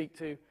need to speak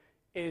to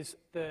is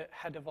the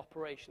head of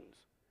operations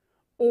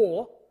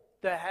or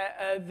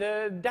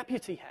the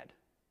deputy head.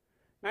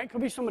 Now, it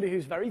could be somebody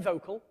who's very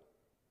vocal,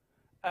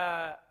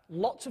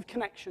 lots of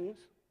connections,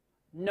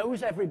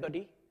 knows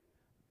everybody,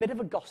 bit of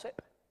a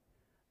gossip,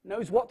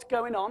 knows what's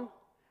going on,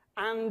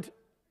 and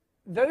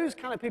those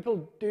kind of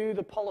people do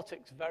the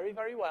politics very,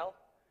 very well,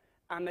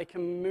 and they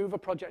can move a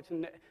project,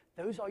 and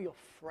those are your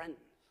friends.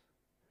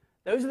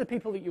 Those are the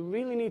people that you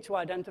really need to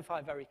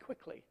identify very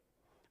quickly.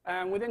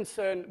 Within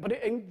CERN, but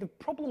the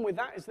problem with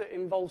that is that it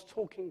involves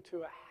talking to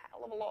a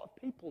hell of a lot of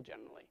people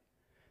generally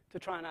to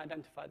try and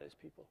identify those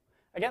people.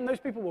 Again, those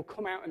people will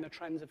come out in the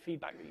trends of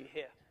feedback that you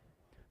hear.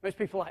 Most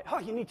people are like, oh,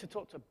 you need to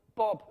talk to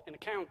Bob in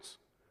accounts.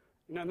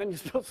 You know, and then you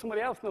talk to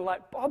somebody else, and they're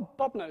like,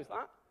 Bob knows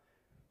that.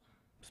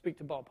 Speak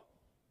to Bob.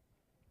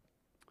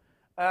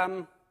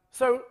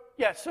 So,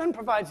 yeah, CERN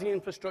provides the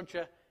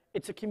infrastructure.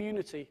 It's a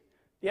community.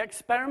 The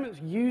experiments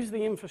use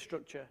the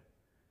infrastructure,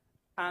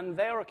 and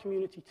they are a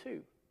community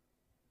too.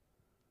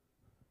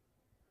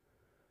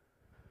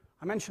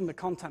 I mentioned the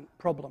content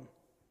problem.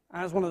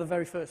 As one of the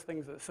very first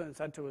things that CERN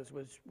said to us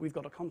was, we've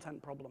got a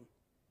content problem.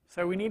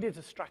 So we needed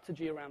a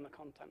strategy around the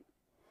content.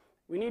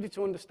 We needed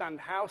to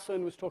understand how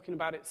CERN was talking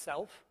about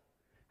itself,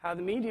 how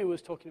the media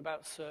was talking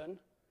about CERN,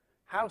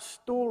 how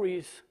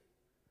stories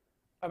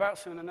about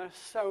CERN, and there are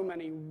so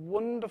many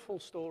wonderful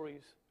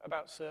stories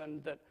about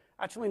CERN that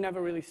actually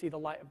never really see the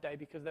light of day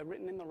because they're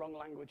written in the wrong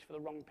language for the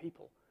wrong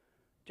people.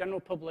 General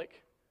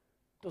public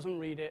doesn't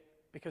read it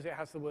because it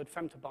has the word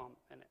femtobomb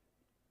in it.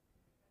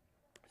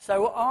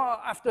 So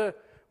after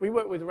we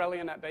worked with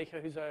Relionette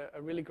Baker, who's a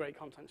really great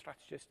content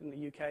strategist in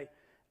the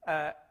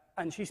UK,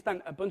 and she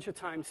spent a bunch of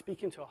time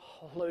speaking to a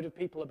whole load of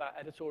people about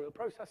editorial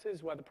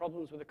processes, where the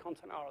problems with the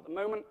content are at the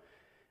moment,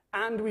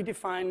 and we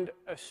defined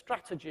a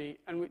strategy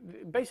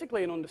and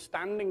basically an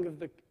understanding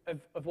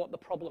of what the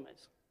problem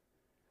is.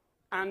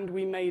 And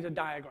we made a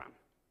diagram.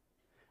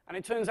 And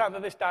it turns out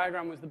that this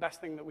diagram was the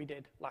best thing that we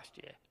did last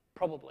year,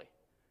 probably,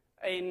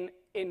 in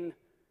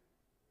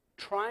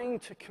trying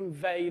to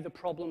convey the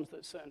problems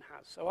that CERN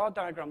has. So our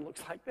diagram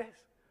looks like this.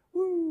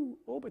 Woo,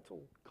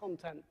 orbital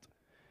content.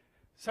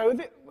 So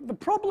the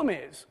problem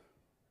is,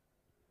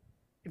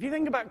 if you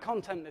think about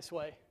content this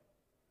way,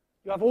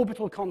 you have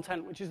orbital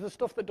content, which is the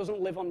stuff that doesn't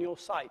live on your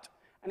site.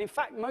 And in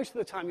fact, most of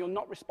the time, you're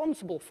not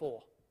responsible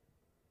for.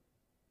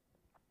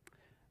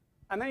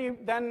 And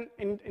then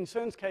in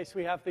CERN's case,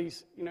 we have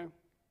these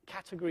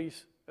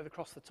categories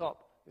across the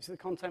top. This is the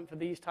content for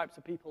these types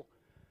of people.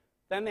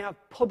 Then they have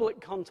public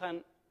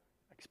content,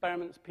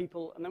 experiments,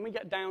 people, and then we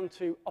get down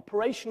to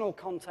operational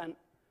content.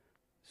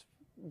 It's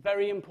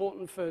very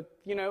important for,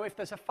 if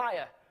there's a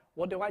fire,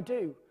 what do I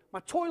do?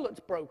 My toilet's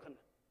broken.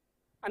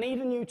 I need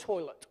a new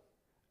toilet.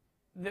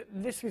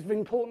 This is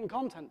important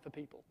content for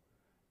people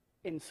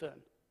in CERN.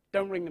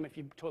 Don't ring them if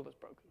your toilet's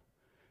broken.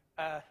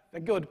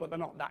 They're good, but they're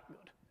not that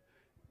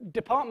good.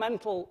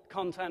 Departmental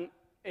content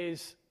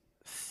is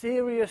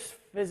serious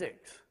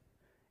physics.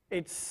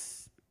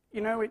 It's,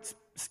 it's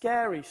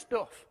scary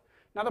stuff.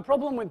 Now, the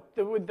problem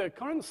with the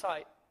current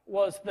site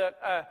was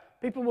that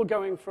people were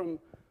going from,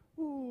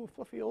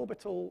 fluffy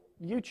orbital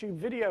YouTube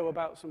video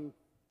about some,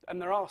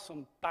 and there are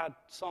some bad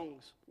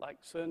songs, like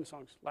CERN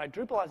songs. Like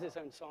Drupal has its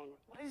own song.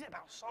 What is it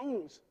about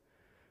songs?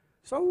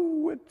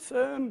 So it's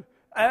CERN.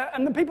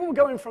 And the people were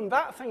going from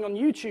that thing on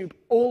YouTube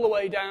all the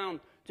way down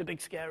to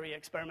big, scary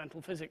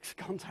experimental physics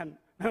content.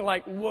 They're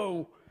like,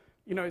 whoa.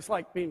 It's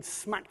like being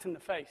smacked in the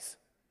face.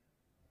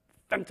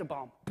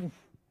 Femtobomb.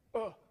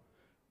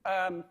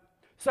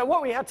 So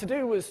what we had to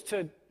do was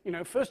to,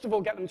 first of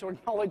all, get them to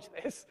acknowledge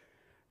this,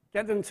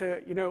 get them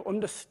to,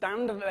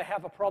 understand that they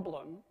have a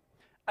problem,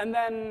 and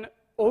then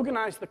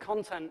organize the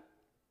content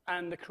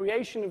and the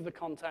creation of the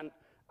content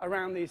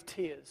around these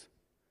tiers.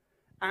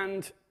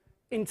 And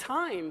in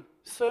time,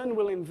 CERN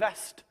will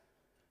invest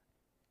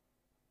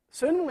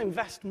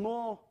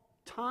more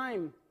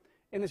time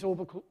in this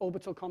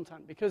orbital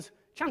content, because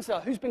chances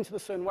are, who's been to the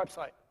CERN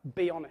website?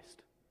 Be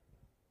honest.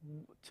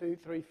 2,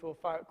 3, 4,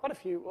 5, quite a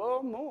few,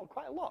 or more,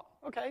 quite a lot.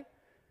 Okay,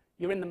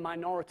 you're in the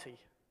minority.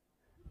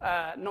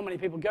 Not many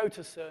people go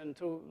to CERN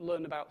to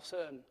learn about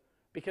CERN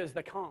because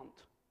they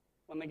can't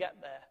when they get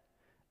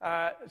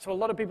there. So a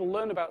lot of people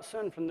learn about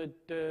CERN from the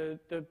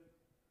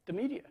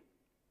media.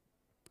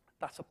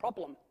 That's a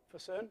problem for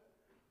CERN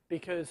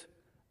because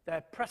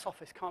their press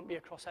office can't be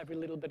across every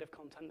little bit of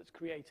content that's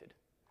created.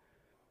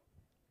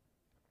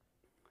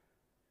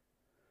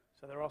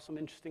 So there are some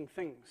interesting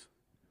things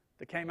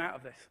that came out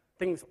of this.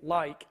 Things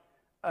like,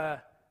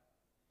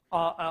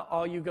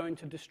 are you going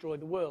to destroy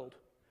the world?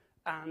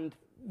 And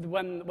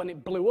when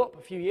it blew up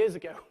a few years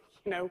ago,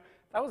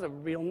 that was a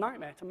real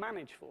nightmare to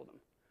manage for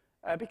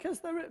them. Because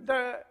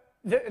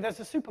there's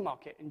a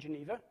supermarket in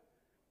Geneva,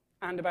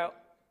 and about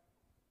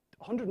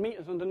 100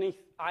 meters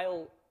underneath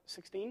aisle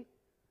 16,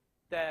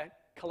 they're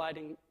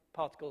colliding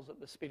particles at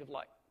the speed of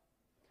light.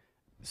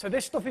 So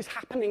this stuff is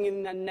happening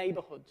in their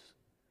neighborhoods.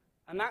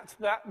 And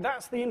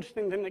that's the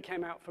interesting thing that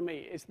came out for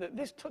me, is that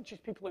this touches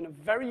people in a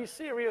very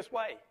serious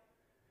way.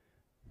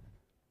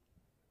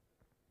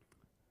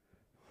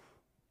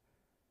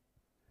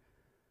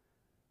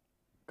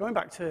 Going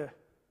back to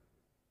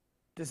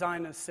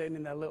designers sitting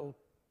in their little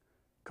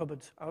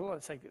cupboards, I would like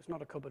to say it's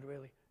not a cupboard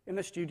really, in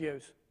their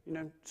studios,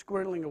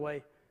 squirreling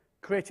away,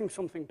 creating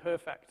something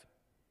perfect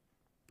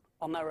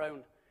on their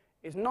own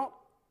is not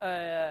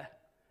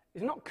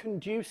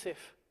conducive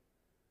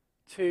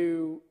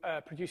to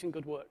producing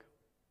good work,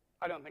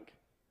 I don't think.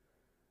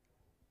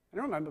 I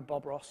don't remember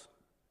Bob Ross.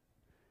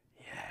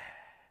 Yeah,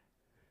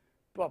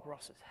 Bob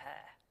Ross's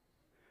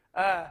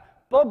hair.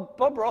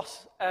 Bob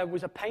Ross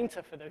was a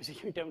painter, for those of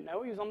you who don't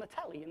know. He was on the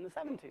telly in the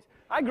 70s.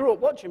 I grew up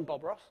watching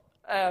Bob Ross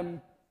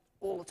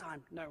all the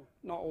time. No,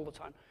 not all the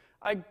time.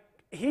 I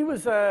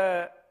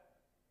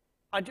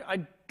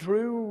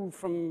drew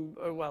from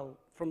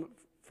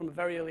a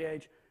very early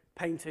age,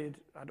 painted,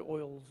 had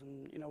oils,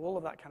 and all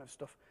of that kind of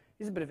stuff.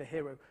 He's a bit of a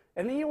hero.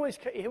 And he always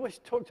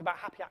talked about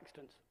happy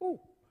accidents. Oh,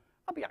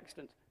 happy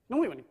accidents.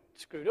 Normally when he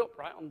screwed up,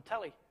 right, on the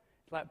telly,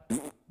 it's like,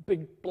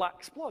 big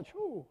black splodge.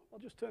 Oh, I'll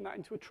just turn that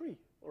into a tree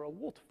or a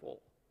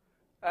waterfall.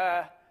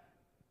 And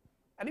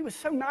it was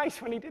so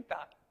nice when he did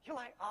that. You're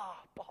like,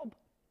 Bob,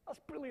 that's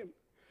brilliant.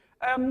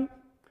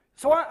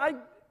 So I,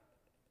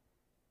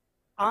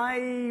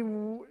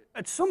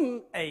 at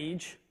some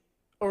age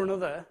or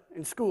another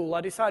in school,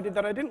 I decided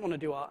that I didn't want to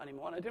do art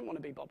anymore, and I didn't want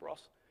to be Bob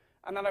Ross,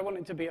 and that I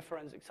wanted to be a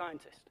forensic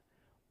scientist.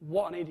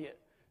 What an idiot.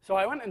 So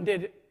I went and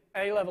did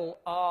A-level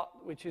art,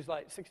 which is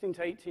like 16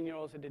 to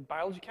 18-year-olds. I did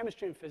biology,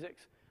 chemistry, and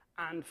physics,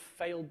 and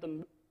failed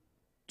them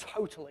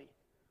totally.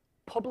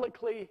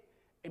 Publicly,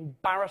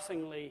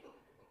 embarrassingly,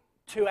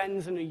 2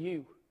 N's and a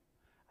U.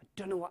 I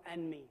don't know what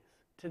N means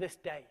to this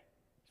day.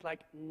 It's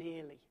like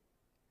nearly.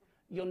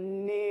 You're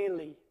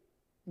nearly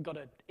got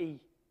an E.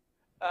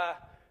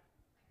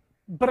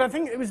 But I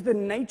think it was the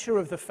nature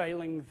of the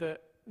failing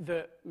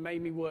that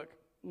made me work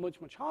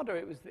much, much harder.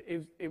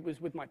 It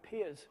was with my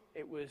peers.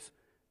 It was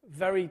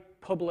very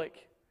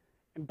public,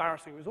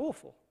 embarrassing. It was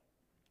awful.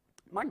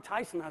 Mike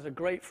Tyson has a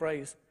great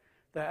phrase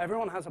that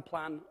everyone has a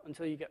plan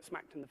until you get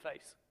smacked in the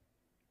face.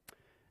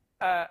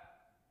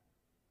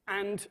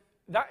 And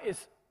that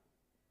is,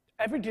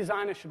 every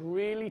designer should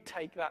really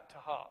take that to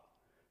heart,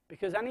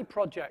 because any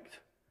project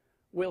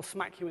will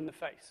smack you in the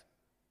face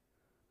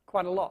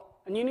quite a lot.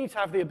 And you need to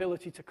have the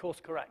ability to course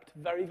correct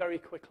very, very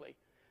quickly.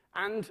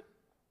 And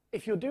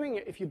if you're doing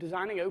it, if you're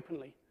designing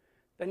openly,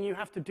 then you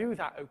have to do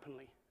that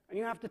openly. And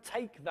you have to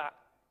take that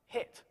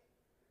hit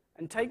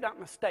and take that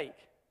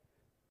mistake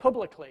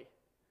publicly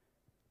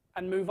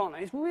and move on.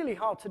 And it's really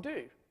hard to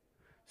do.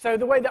 So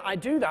the way that I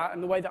do that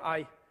and the way that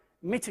I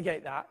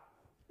mitigate that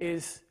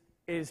is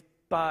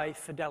by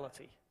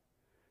fidelity.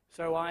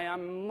 So I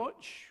am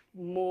much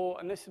more,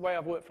 and this is the way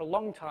I've worked for a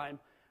long time,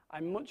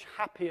 I'm much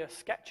happier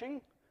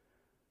sketching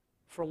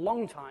for a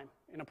long time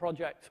in a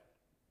project,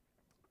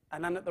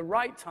 and then at the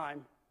right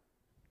time,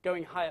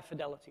 going higher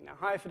fidelity. Now,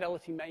 higher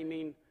fidelity may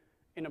mean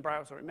in a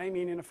browser. It may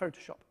mean in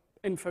Photoshop,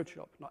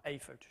 not a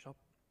Photoshop.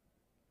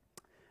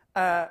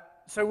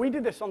 So we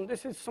did this on,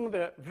 this is some of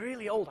the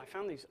really old, I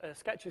found these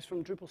sketches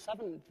from Drupal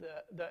 7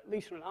 that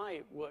Lisa and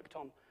I worked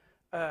on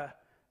a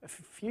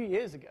few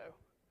years ago.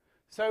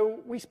 So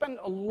we spent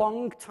a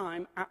long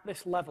time at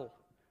this level.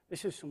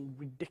 This is some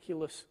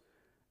ridiculous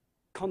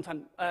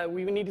content.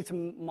 We needed to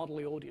model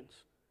the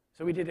audience.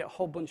 So we did it a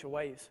whole bunch of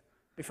ways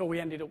before we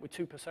ended up with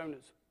 2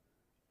 personas.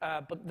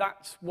 But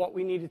that's what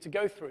we needed to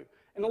go through.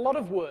 In a lot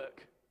of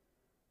work,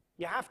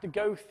 you have to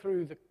go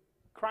through the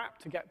crap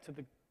to get to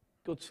the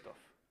good stuff.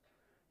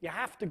 You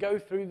have to go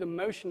through the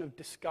motion of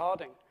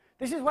discarding.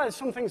 This is where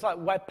some things like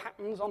web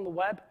patterns on the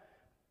web,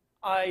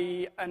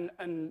 we're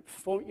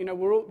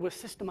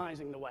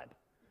systemizing the web.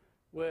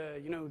 We're,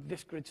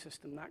 this grid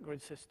system, that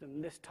grid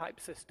system, this type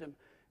system,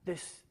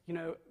 this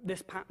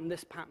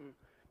pattern.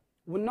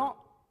 We're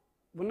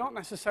not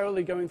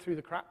necessarily going through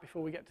the crap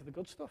before we get to the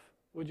good stuff.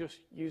 We're just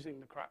using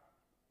the crap.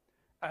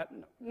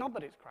 Not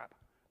that it's crap,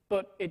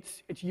 but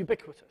it's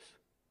ubiquitous,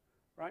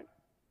 right?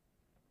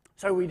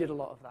 So we did a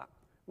lot of that.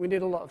 We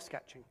did a lot of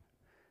sketching.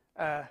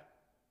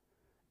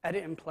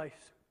 Edit in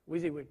place,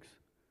 WYSIWYGs.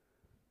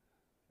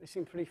 They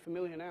seem pretty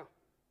familiar now.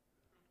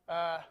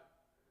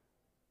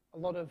 A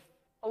lot of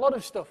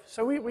stuff.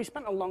 So we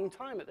spent a long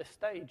time at this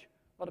stage,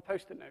 a lot of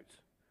Post-it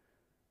notes.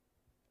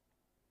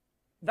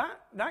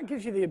 That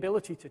gives you the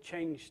ability to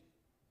change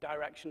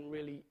direction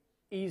really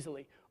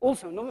easily.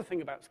 Also, another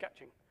thing about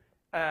sketching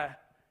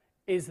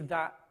is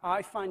that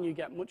I find you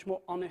get much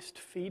more honest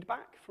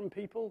feedback from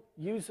people,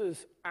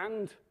 users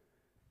and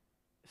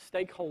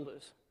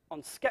stakeholders,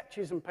 on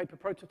sketches and paper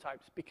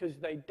prototypes because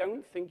they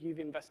don't think you've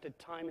invested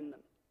time in them.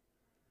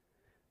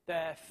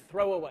 They're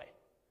throwaway.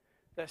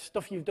 They're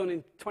stuff you've done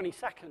in 20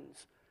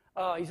 seconds.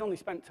 Oh, he's only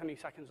spent 20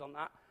 seconds on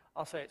that.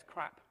 I'll say it's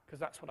crap, because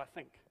that's what I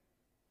think.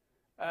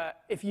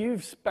 If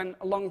you've spent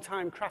a long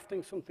time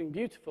crafting something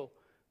beautiful,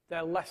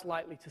 they're less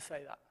likely to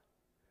say that.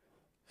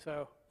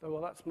 So,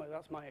 well, that's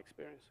my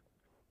experience.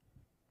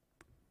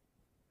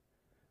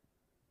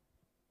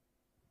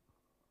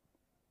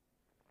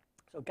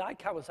 So Guy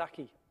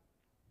Kawasaki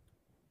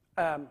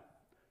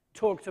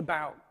talked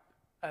about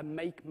a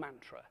make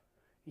mantra.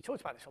 He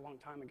talked about this a long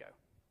time ago.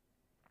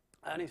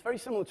 And it's very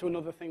similar to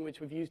another thing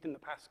which we've used in the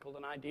past called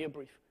an idea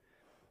brief,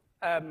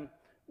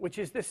 which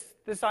is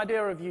this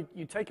idea of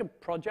you take a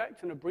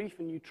project and a brief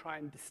and you try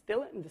and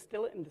distill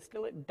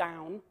it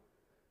down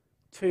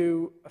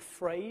to a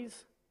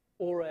phrase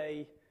or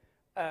a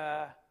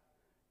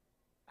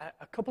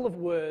a couple of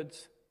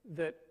words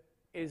that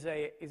is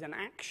an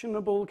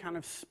actionable kind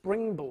of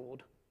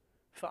springboard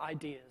for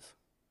ideas.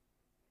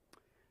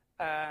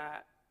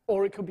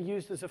 Or it could be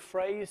used as a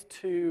phrase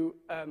to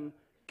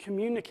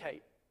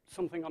communicate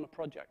something on a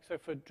project. So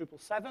for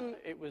Drupal 7,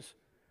 it was,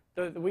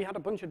 we had a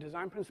bunch of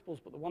design principles,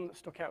 but the one that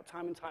stuck out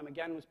time and time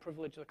again was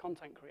privilege the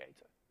content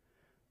creator.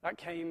 That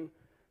came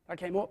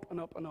up and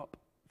up and up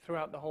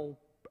throughout the whole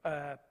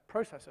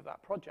process of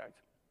that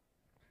project.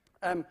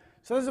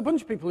 So there's a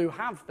bunch of people who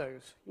have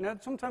those. You know,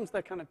 sometimes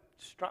they're kind of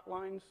strap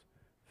lines,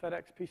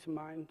 FedEx, Peace of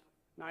Mind,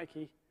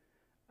 Nike.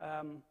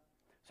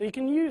 So you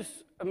can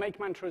use a make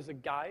mantra as a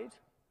guide.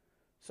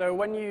 So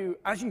when you,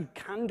 as you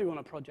can do on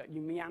a project,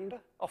 you meander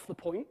off the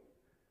point.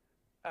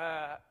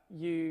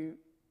 You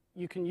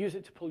can use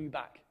it to pull you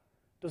back.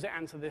 Does it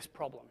answer this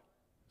problem?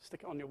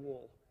 Stick it on your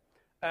wall.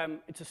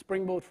 It's a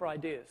springboard for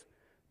ideas.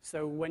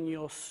 So when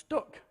you're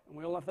stuck, and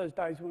we all have those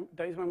days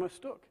when we're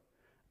stuck,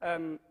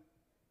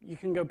 you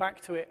can go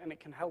back to it, and it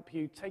can help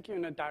you, take you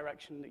in a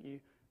direction that you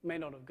may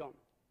not have gone.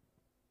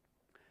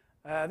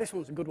 This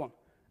one's a good one.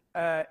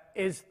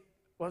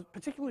 Well,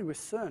 particularly with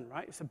CERN,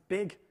 right? It's a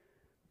big,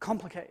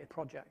 complicated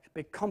project,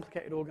 big,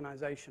 complicated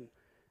organization,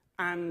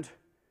 and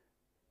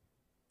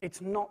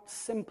it's not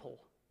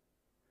simple.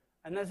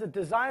 And there's a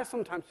desire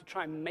sometimes to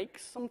try and make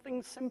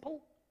something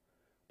simple,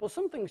 but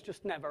some things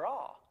just never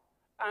are.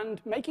 And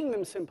making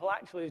them simple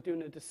actually is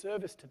doing a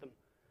disservice to them.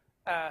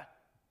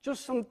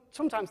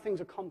 Sometimes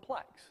things are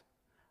complex.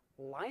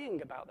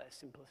 Lying about their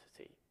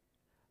simplicity,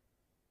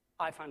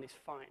 I find, is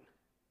fine.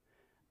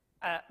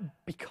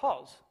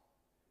 Because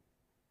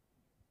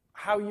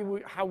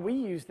how we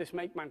use this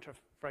make mantra,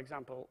 for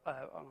example, and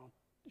I'll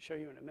show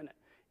you in a minute,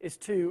 is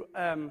to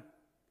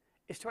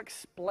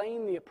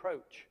explain the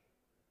approach.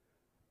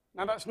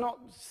 Now, that's not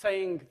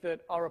saying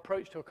that our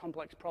approach to a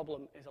complex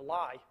problem is a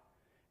lie.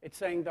 It's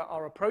saying that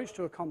our approach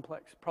to a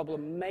complex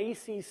problem may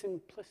seem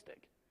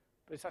simplistic,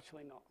 but it's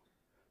actually not.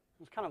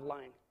 It's kind of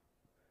lying.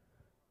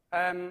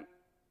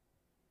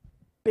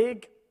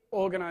 Big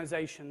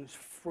organizations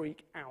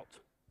freak out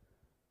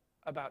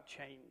about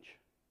change.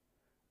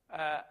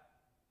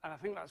 And I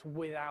think that's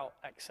without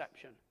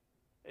exception,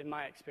 in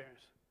my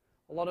experience.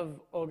 A lot of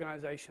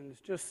organizations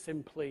just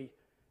simply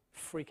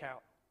freak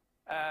out.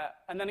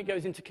 And then it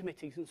goes into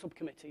committees and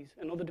subcommittees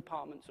and other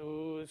departments.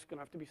 Oh, it's going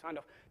to have to be signed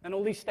off. Then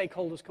all these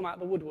stakeholders come out of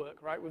the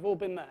woodwork, right? We've all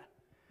been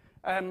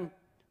there.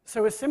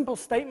 So a simple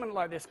statement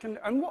like this can,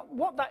 and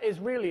what that is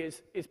really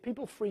is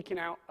people freaking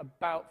out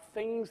about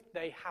things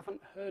they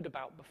haven't heard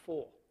about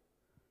before.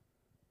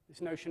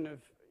 This notion of,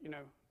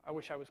 I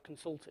wish I was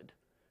consulted.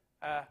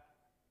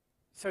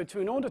 So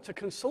in order to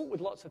consult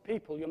with lots of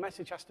people, your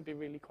message has to be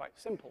really quite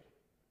simple.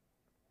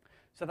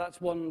 So that's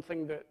one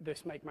thing that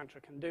this make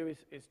mantra can do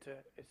is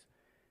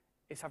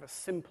have a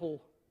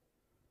simple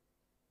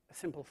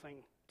thing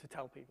to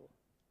tell people.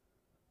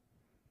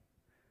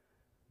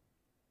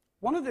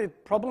 One of the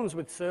problems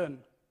with CERN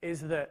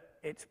is that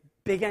it's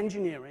big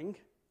engineering,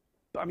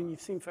 but I mean, you've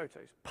seen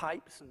photos,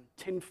 pipes and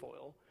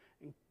tinfoil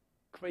and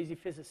crazy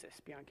physicists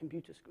behind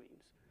computer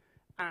screens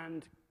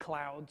and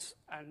clouds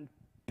and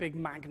big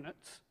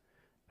magnets.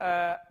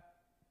 My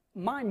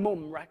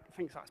mum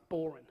thinks that's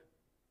boring,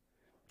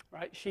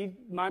 right?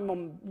 My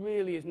mum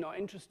really is not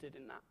interested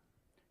in that.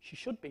 She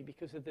should be,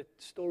 because of the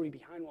story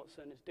behind what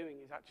CERN is doing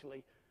is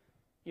actually,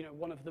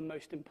 one of the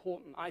most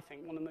important, I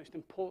think, one of the most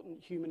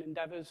important human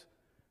endeavors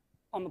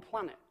on the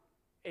planet.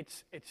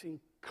 It's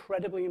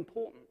incredibly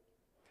important.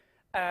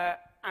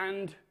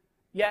 And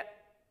yet,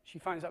 she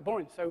finds that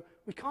boring. So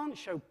we can't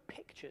show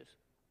pictures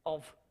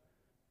of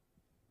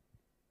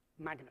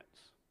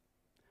magnets.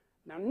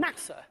 Now,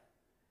 NASA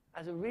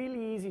has a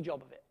really easy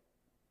job of it,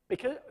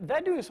 because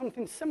they're doing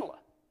something similar.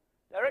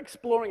 They're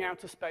exploring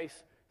outer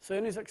space.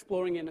 CERN is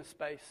exploring inner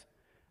space.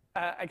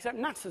 Except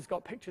NASA's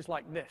got pictures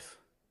like this,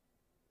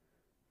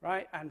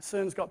 right? And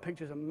CERN's got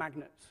pictures of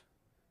magnets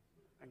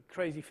and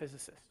crazy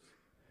physicists.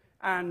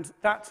 And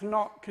that's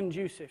not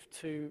conducive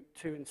to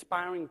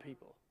inspiring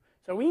people.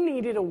 So we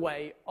needed a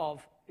way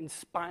of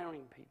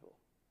inspiring people.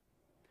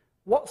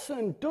 What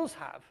CERN does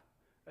have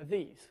are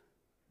these.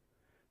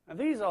 Now,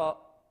 these are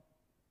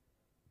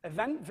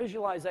event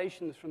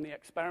visualizations from the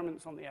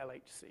experiments on the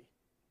LHC.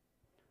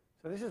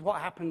 So this is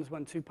what happens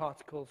when two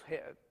particles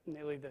hit at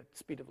nearly the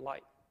speed of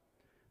light.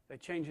 They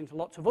change into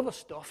lots of other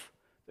stuff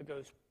that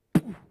goes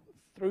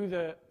through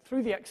the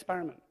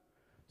experiment.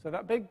 So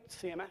that big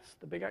CMS,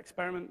 the big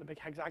experiment, the big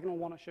hexagonal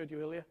one I showed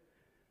you earlier,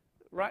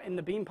 right in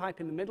the beam pipe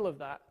in the middle of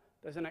that,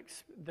 there's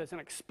an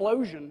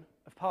explosion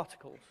of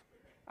particles.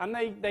 And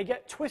they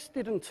get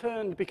twisted and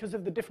turned because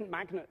of the different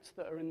magnets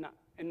that are in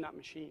that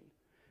machine.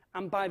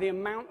 And by the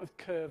amount of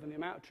curve and the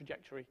amount of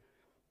trajectory,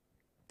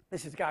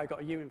 this is a guy who got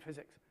a U in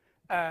physics,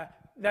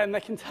 then they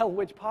can tell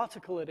which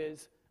particle it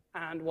is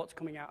and what's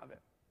coming out of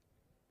it.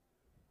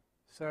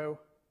 So,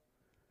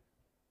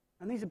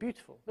 and these are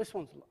beautiful. This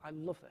one's, I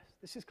love this.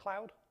 This is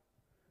cloud.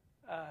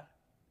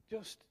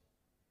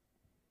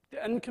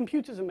 And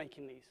computers are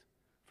making these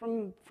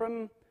from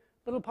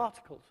little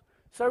particles.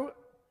 So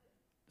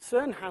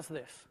CERN has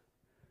this.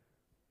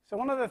 So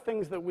one of the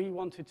things that we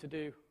wanted to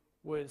do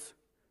was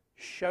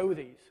show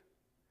these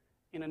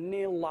in a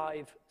near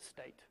live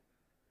state.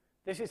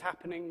 This is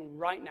happening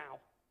right now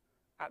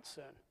at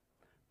CERN.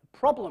 The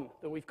problem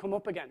that we've come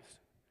up against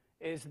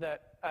is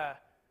that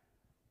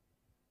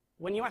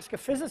when you ask a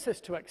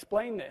physicist to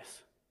explain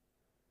this,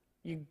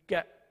 you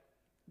get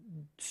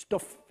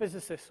stuff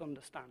physicists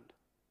understand.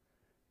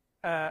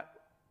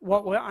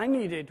 What I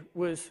needed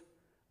was,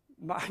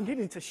 I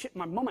needed to ship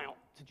my mum out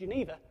to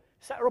Geneva,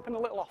 set her up in a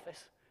little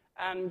office,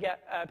 and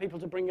get people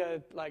to bring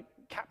her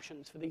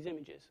captions for these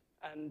images.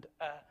 And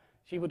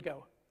she would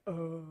go,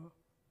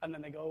 and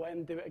then they go away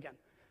and do it again.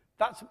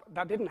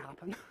 That didn't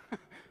happen,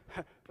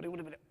 but it would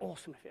have been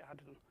awesome if it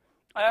had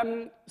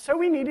done. So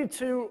we needed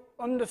to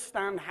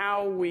understand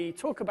how we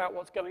talk about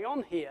what's going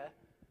on here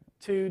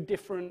to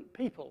different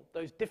people,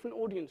 those different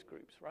audience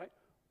groups, right?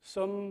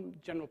 Some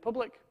general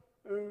public,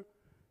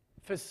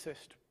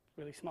 physicist,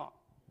 really smart.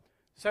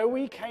 So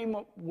we came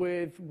up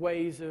with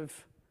ways of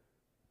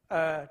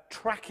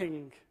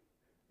tracking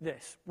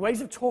this,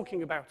 ways of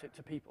talking about it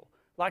to people,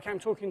 like I'm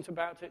talking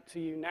about it to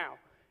you now,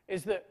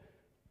 is that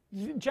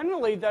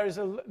generally there is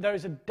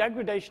a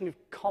degradation of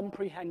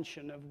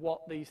comprehension of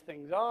what these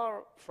things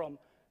are, from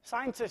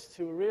scientists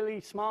who are really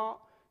smart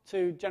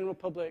to general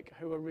public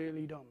who are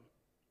really dumb.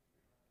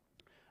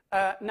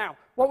 Now,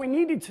 what we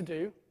needed to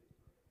do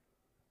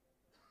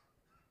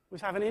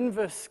was have an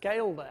inverse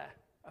scale there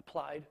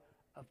applied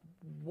of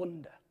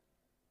wonder.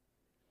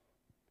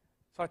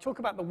 So I talk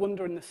about the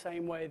wonder in the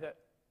same way that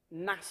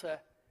NASA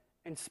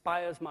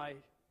inspires my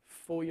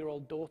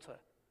 4-year-old daughter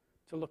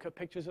to look at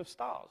pictures of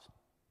stars.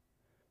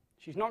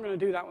 She's not going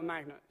to do that with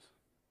magnets.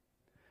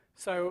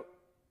 So,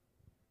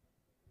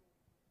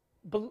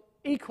 but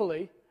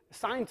equally, a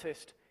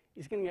scientist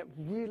is going to get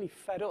really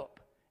fed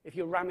up if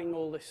you're ramming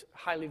all this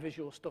highly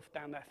visual stuff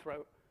down their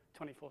throat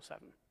 24/7.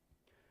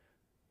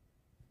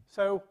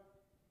 So,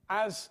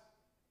 as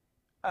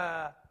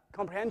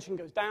comprehension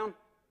goes down,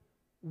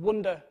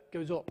 wonder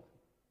goes up.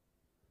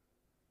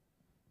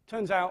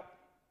 Turns out,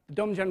 the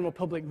dumb general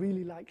public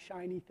really like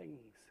shiny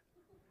things,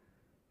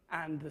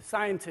 and the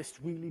scientists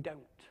really don't.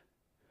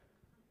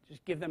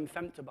 Just give them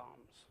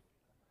femtobombs.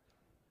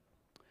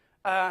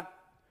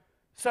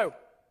 So,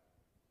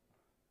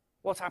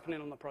 what's happening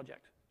on the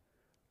project?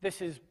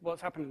 This is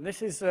what's happening.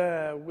 This is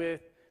the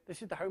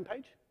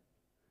homepage,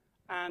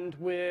 and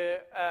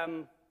we're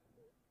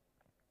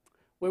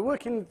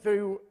working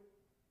through.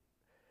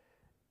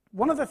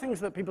 One of the things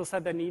that people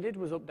said they needed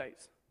was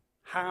updates.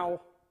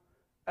 How,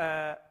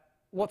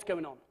 what's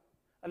going on,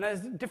 and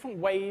there's different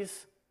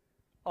ways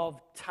of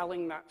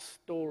telling that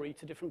story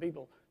to different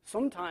people.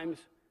 Sometimes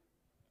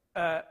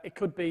it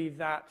could be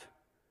that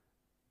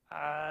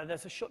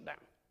there's a shutdown.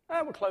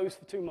 We're closed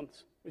for 2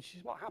 months, which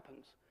is what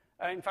happens.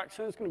 In fact,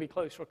 CERN's going to be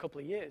closed for a couple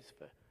of years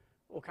for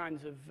all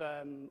kinds of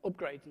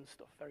upgrades and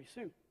stuff very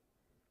soon.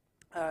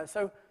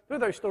 So there are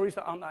those stories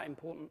that aren't that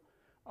important,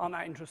 aren't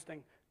that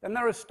interesting. Then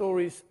there are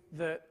stories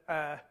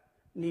that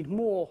need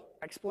more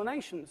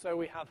explanation. So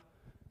we have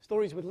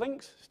stories with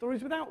links,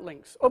 stories without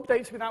links,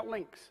 updates without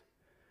links.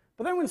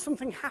 But then when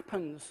something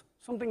happens,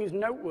 something is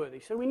noteworthy.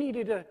 So we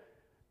needed a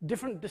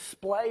different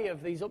display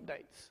of these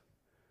updates.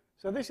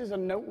 So this is a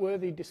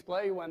noteworthy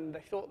display when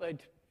they thought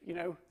they'd,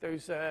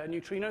 those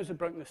neutrinos had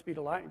broken the speed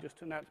of light. It just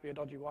turned out to be a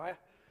dodgy wire.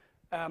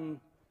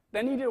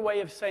 They needed a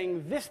way of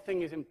saying this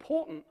thing is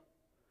important,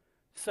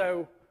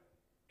 so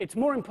it's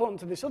more important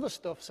to this other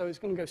stuff, so it's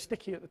going to go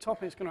sticky at the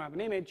top and it's going to have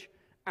an image,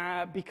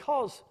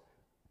 because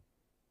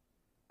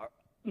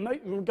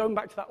going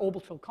back to that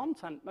orbital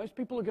content, most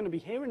people are going to be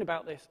hearing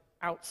about this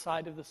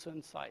outside of the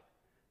CERN site,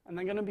 and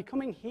they're going to be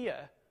coming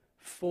here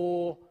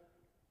for,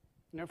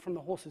 from the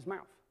horse's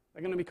mouth.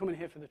 They're going to be coming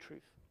here for the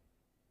truth.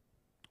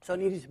 So it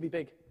needed to be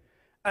big.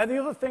 The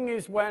other thing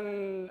is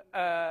when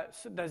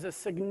there's a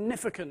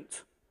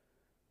significant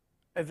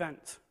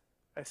event,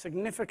 a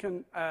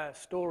significant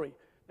story,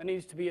 there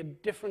needs to be a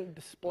different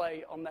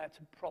display on there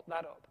to prop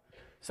that up.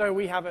 So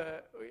we have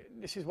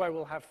this is where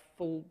we'll have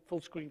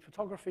full screen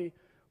photography.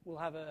 We'll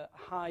have a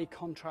high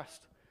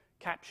contrast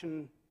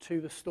caption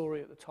to the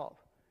story at the top.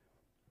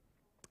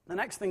 The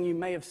next thing you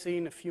may have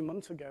seen a few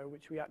months ago,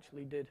 which we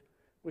actually did,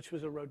 which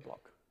was a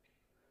roadblock.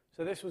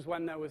 So this was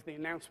when there was the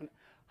announcement.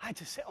 I had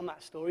to sit on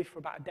that story for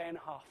about a day and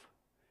a half.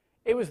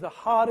 It was the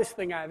hardest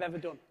thing I've ever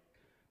done.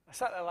 I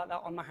sat there like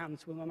that on my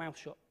hands with my mouth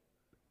shut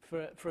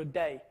for a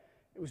day.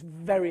 It was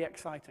very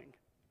exciting.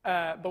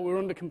 But we were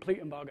under complete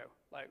embargo.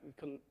 We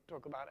couldn't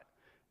talk about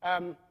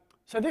it.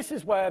 So this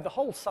is where the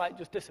whole site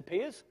just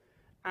disappears,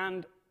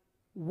 and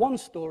one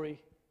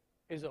story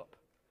is up.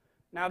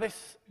 Now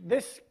this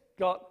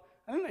got,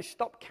 I think they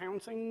stopped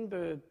counting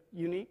the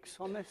uniques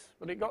on this,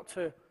 but it got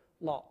to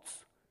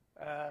lots,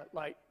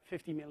 like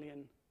 50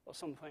 million or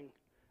something.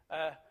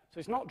 So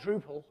it's not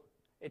Drupal,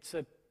 it's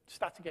a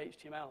static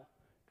HTML,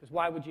 because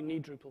why would you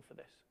need Drupal for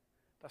this?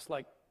 That's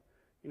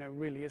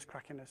really is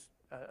cracking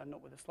a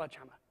nut with a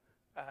sledgehammer.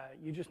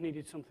 You just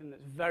needed something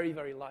that's very,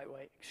 very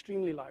lightweight,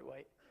 extremely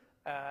lightweight,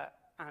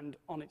 and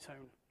on its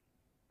own.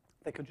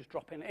 They could just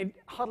drop in. It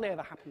hardly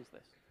ever happens,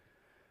 this.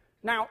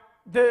 Now,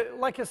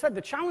 like I said,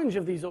 the challenge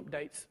of these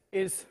updates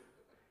is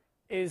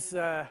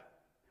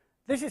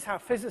this is how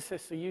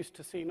physicists are used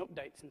to seeing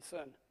updates in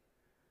CERN.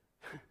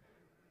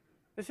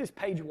 This is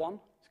page 1,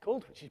 it's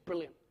called, which is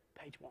brilliant,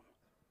 page 1.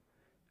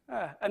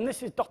 And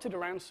this is dotted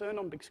around CERN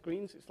on big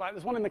screens. It's like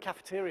there's one in the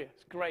cafeteria.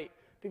 It's great.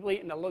 People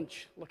eating their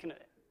lunch, looking at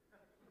it.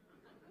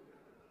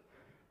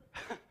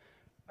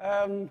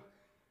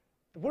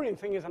 The worrying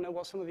thing is I know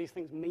what some of these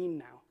things mean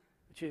now,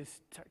 which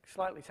is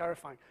slightly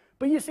terrifying.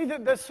 But you see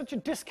that there's such a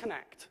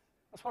disconnect.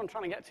 That's what I'm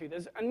trying to get to.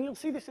 And you'll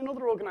see this in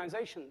other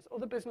organizations,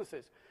 other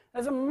businesses.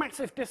 There's a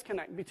massive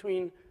disconnect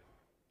between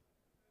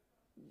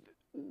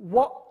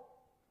what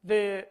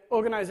the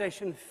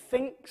organization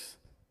thinks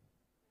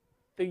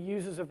the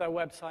users of their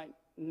website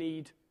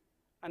need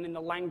and in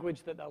the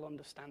language that they'll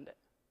understand it.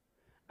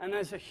 And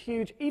there's a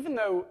huge, even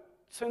though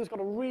CERN's got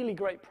a really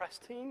great press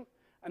team,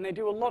 and they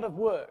do a lot of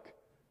work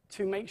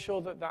to make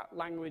sure that that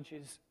language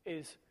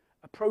is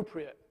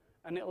appropriate,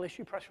 and it'll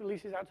issue press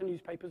releases out to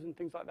newspapers and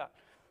things like that.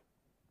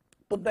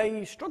 But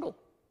they struggle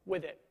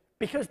with it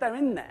because they're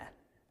in there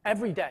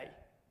every day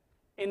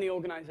in the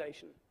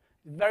organization.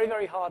 It's very,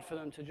 very hard for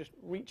them to just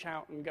reach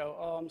out and go,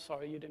 oh, I'm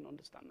sorry, you didn't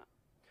understand that.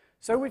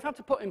 So we've had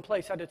to put in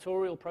place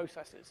editorial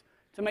processes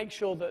to make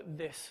sure that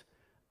this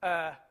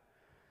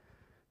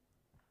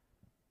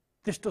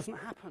doesn't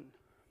happen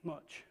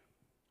much.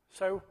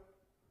 So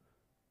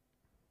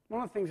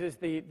one of the things is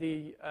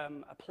the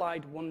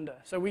applied wonder.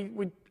 So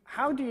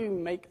how do you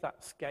make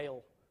that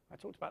scale? I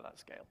talked about that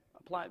scale.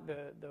 Apply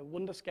the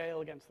wonder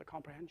scale against the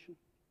comprehension.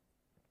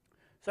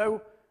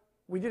 So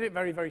we did it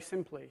very, very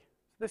simply.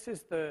 This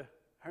is the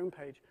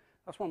homepage.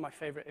 That's one of my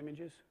favorite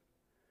images.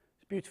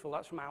 It's beautiful.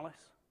 That's from Alice.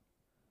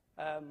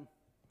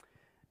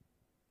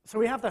 So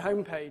we have the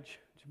homepage.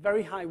 It's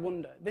very high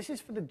wonder. This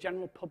is for the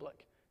general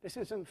public. This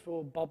isn't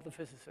for Bob the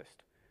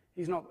physicist.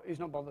 He's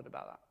not bothered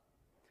about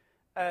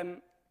that.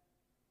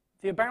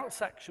 The About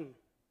section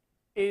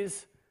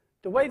is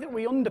the way that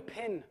we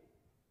underpin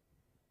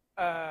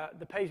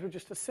the page with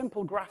just a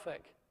simple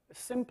graphic, a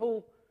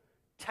simple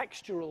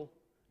textural,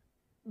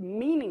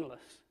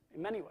 meaningless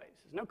in many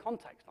ways. There's no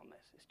context on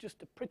this. It's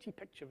just a pretty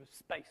picture of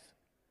space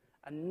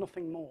and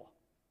nothing more.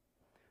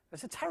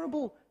 There's a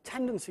terrible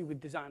tendency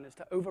with designers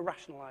to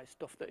over-rationalize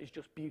stuff that is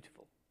just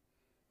beautiful.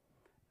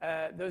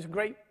 There's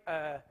a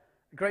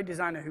great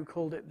designer who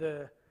called it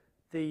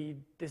the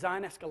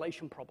design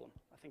escalation problem,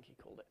 I think he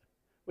called it,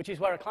 which is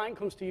where a client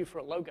comes to you for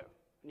a logo,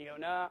 and you go,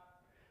 nah,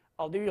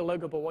 I'll do your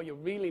logo, but what you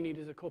really need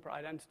is a corporate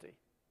identity.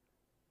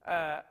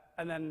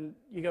 And then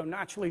you go,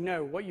 actually,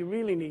 no, what you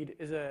really need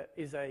is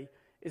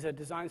a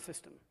design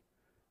system.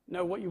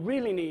 No, what you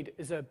really need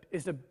is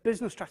a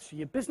business strategy.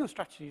 Your business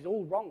strategy is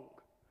all wrong.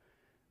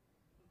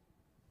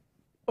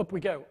 Up we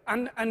go.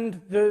 And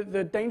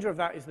the danger of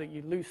that is that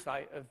you lose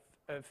sight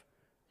of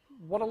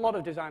what a lot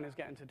of designers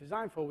get into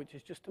design for, which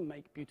is just to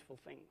make beautiful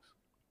things.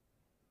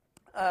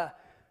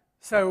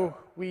 So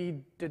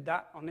we did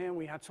that on here, and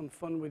we had some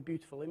fun with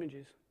beautiful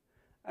images.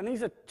 And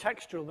these are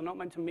textural. They're not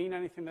meant to mean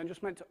anything. They're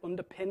just meant to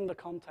underpin the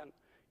content,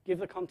 give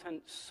the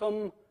content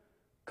some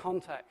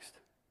context.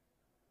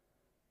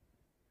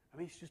 I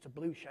mean, it's just a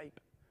blue shape.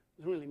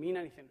 It doesn't really mean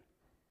anything.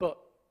 But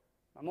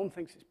my mum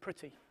thinks it's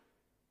pretty.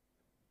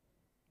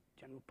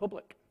 General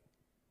public.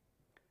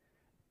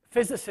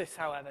 Physicists,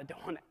 however,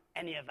 don't want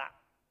any of that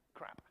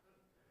crap.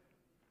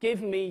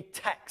 Give me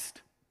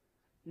text.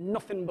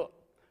 Nothing but.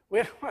 We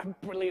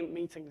have brilliant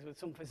meetings with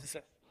some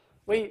physicists.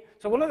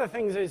 So one of the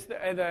things is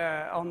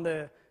on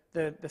the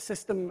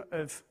system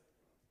of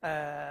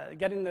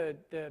getting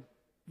the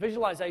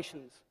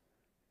visualizations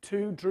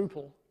to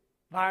Drupal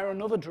via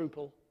another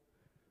Drupal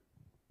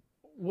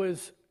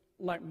was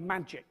like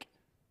magic.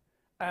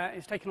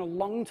 It's taken a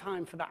long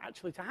time for that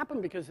actually to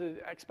happen because the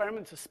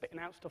experiments are spitting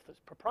out stuff that's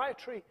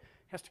proprietary,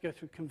 has to go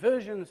through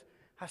conversions,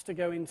 has to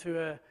go into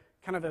a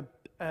kind of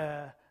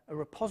a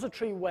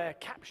repository where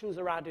captions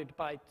are added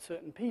by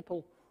certain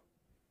people.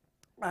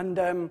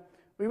 And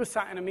we were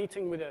sat in a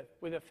meeting with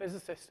a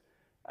physicist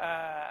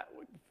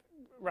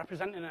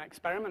representing an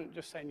experiment,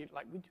 just saying,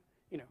 like,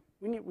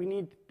 we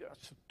need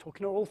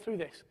talking her all through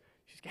this.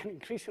 She's getting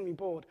increasingly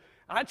bored.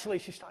 And actually,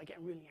 she started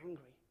getting really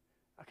angry.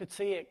 I could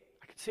see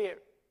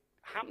it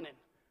happening,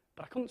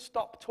 but I couldn't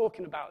stop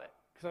talking about it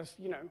because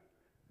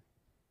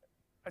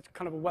it's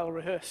kind of a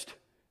well-rehearsed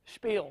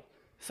spiel.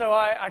 So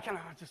I kind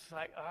of just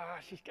like,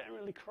 she's getting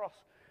really cross.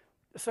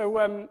 So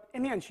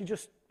in the end, she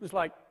just was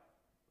like,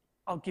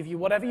 I'll give you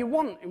whatever you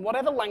want, in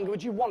whatever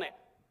language you want it.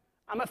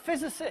 I'm a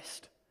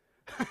physicist.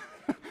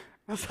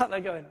 I sat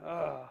there going,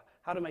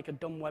 how to make a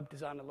dumb web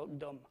designer look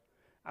dumb.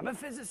 I'm a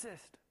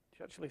physicist.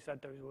 She actually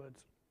said those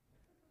words.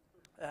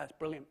 That's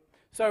brilliant.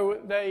 So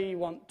they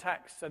want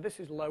text. So this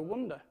is low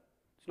wonder.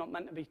 It's not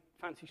meant to be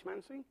fancy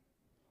schmancy.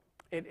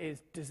 It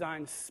is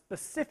designed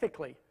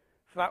specifically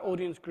for that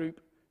audience group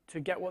to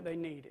get what they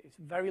need. It's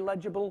very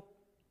legible.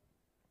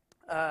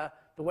 The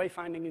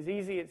wayfinding is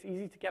easy. It's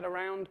easy to get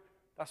around.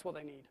 That's what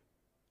they need.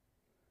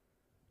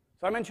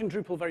 So I mentioned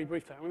Drupal very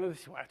briefly.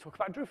 This is where I talk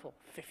about Drupal.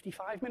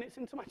 55 minutes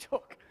into my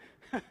talk.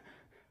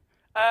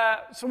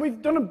 So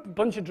we've done a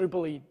bunch of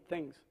Drupal-y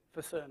things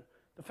for CERN.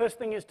 The first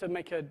thing is to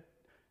make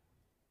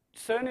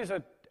CERN is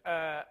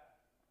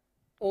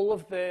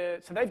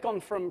so they've gone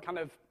from kind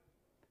of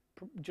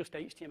just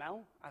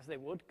HTML, as they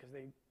would, because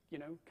they,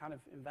 kind of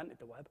invented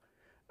the web.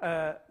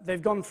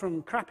 They've gone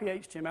from crappy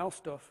HTML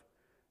stuff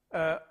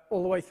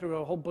all the way through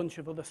a whole bunch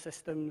of other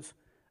systems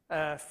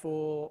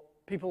for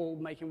people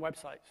making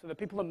websites. So the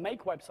people that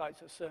make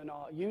websites at CERN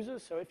are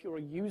users. So if you're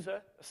a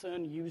user, a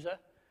CERN user,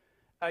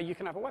 you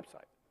can have a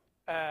website.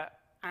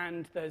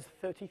 And there's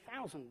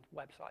 30,000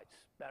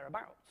 websites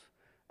thereabouts.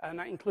 And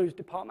that includes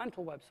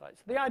departmental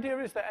websites. The idea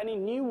is that any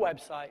new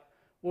website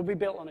will be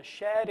built on a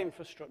shared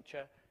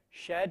infrastructure,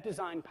 shared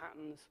design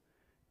patterns,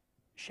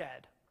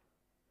 shared.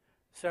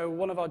 So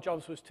one of our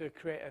jobs was to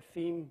create a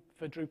theme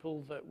for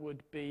Drupal that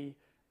would be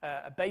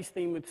a base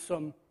theme with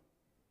some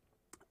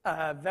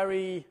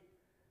very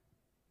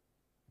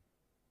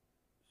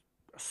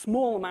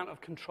small amount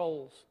of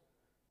controls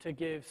to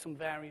give some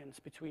variance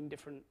between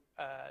different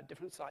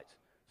sites.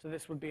 So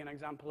this would be an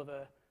example of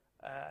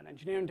an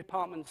engineering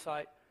department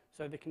site,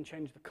 so they can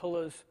change the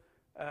colors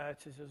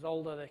to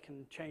Zolder, they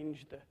can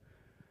change the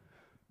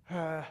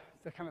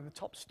kind of the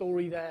top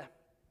story there.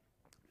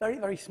 Very,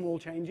 very small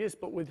changes,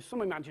 but with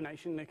some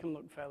imagination, they can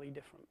look fairly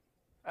different.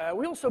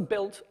 We also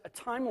built a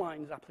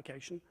timelines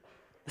application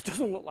that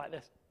doesn't look like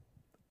this.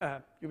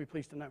 You'll be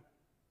pleased to know.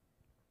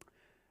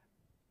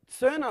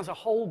 CERN has a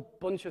whole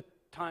bunch of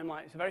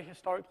timelines. It's a very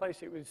historic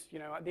place. It was,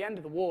 at the end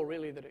of the war,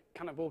 really, that it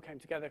kind of all came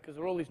together because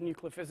there were all these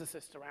nuclear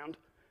physicists around.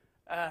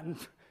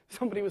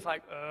 Somebody was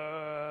like,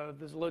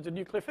 there's loads of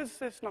nuclear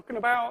physicists knocking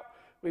about.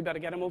 We better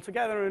get them all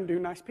together and do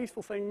nice,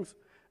 peaceful things.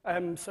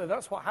 So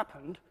that's what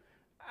happened.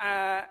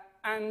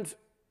 And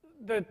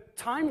the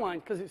timeline,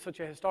 because it's such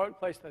a historic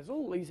place, there's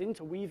all these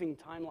interweaving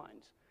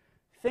timelines.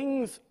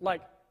 Things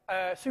like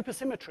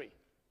supersymmetry.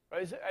 Right?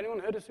 Has anyone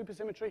heard of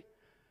supersymmetry?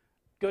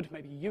 Good,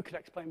 maybe you could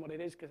explain what it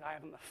is, because I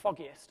haven't the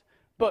foggiest.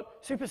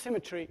 But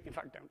supersymmetry, in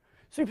fact, don't.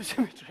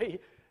 Supersymmetry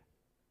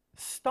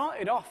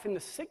started off in the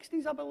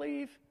 60s, I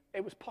believe.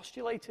 It was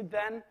postulated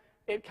then.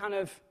 It kind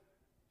of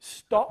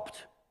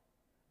stopped.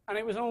 And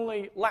it was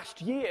only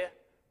last year,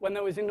 when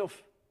there was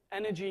enough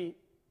energy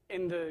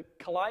in the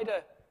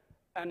collider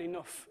and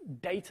enough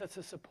data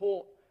to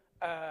support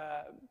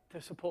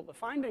the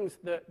findings,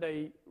 that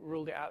they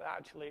ruled it out that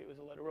actually it was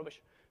a load of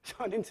rubbish.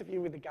 So an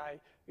interview with the guy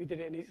who did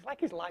it, and it's like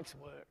his life's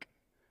work,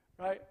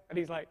 right? And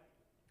he's like,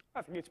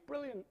 I think it's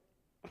brilliant.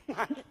 I'm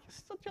like, you're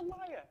such a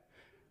liar.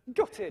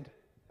 Gutted.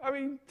 I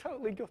mean,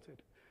 totally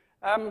gutted.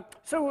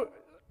 So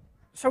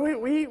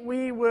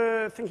we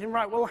were thinking,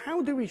 right, well,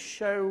 how do we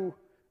show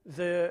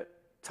the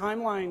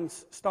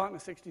timelines start in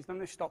the 60s, then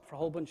they stop for a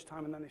whole bunch of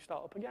time, and then they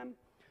start up again?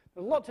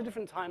 There's lots of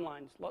different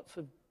timelines, lots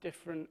of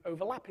different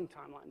overlapping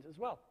timelines as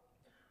well.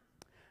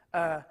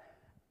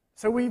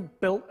 So we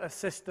built a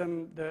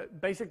system that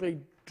basically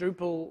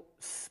Drupal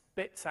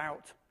spits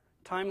out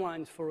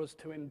timelines for us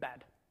to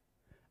embed.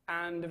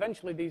 And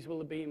eventually these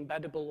will be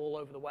embeddable all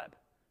over the web.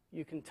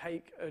 You can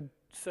take a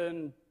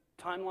CERN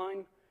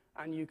timeline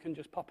and you can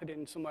just pop it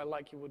in somewhere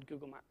like you would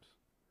Google Maps,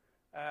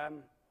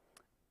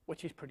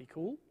 which is pretty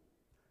cool.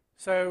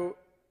 So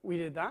we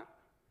did that.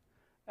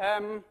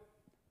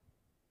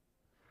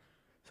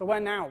 So where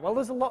now? Well,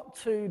 there's a lot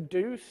to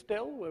do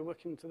still. We're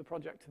working to the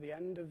project to the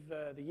end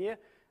of the year.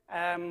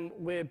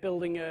 We're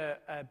building a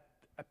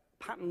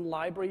pattern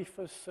library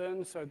for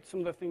CERN, so some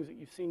of the things that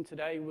you've seen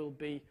today will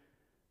be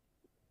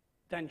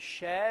then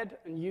shared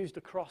and used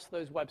across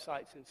those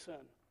websites in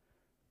CERN.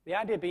 The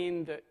idea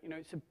being that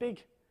it's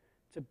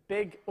a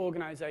big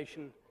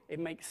organization. It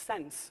makes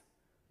sense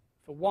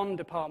for one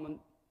department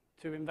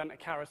to invent a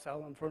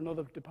carousel and for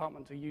another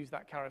department to use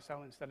that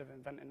carousel instead of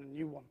inventing a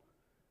new one.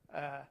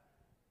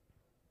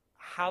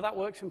 How that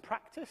works in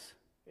practice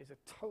is a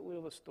totally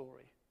other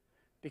story,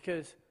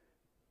 because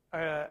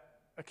a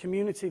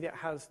community that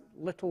has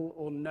little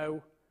or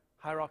no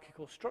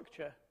hierarchical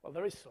structure, well,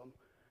 there is some,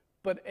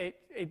 but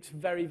it's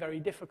very, very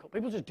difficult.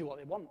 People just do what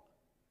they want.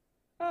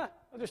 I'll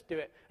just do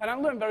it. And I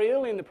learned very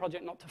early in the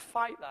project not to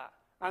fight that.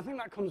 And I think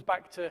that comes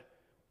back to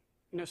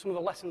some of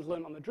the lessons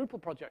learned on the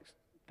Drupal projects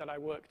that I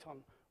worked on,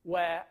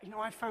 where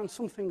I found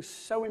something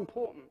so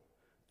important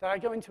that I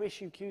go into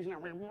issue queues and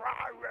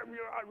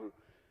I'm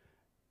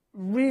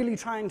really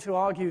trying to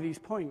argue these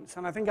points.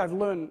 And I think I've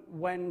learned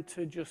when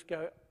to just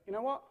go, you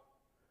know what?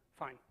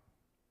 Fine.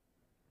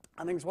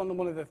 I think it's one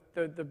of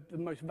the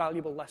most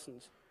valuable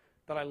lessons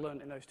that I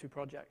learned in those two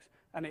projects.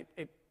 And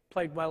it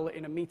played well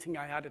in a meeting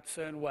I had at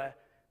CERN where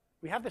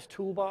we have this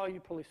toolbar. You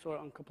probably saw it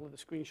on a couple of the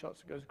screenshots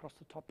that goes across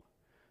the top.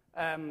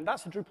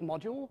 That's a Drupal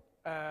module.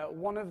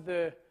 One of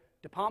the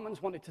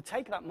departments wanted to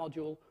take that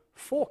module,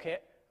 fork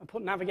it, and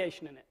put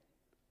navigation in it.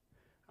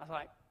 I was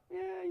like,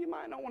 yeah, you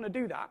might not want to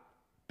do that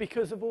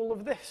because of all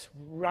of this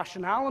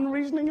rationale and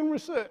reasoning and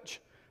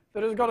research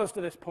that has got us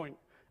to this point.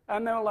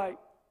 And they were like,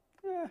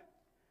 yeah,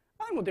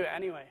 I think we'll do it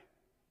anyway.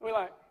 And we were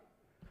like,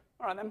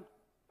 all right then.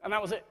 And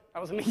that was it. That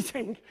was a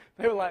meeting.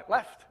 They were like,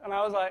 left. And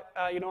I was like,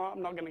 you know what,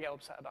 I'm not going to get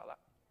upset about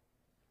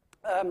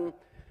that.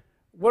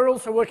 We're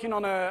also working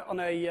on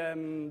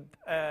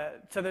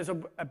so there's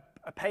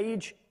a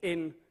page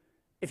in,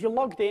 if you're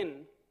logged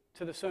in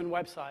to the CERN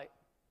website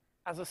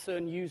as a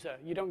CERN user,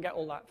 you don't get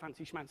all that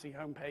fancy schmancy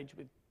homepage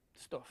with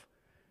stuff.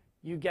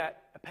 You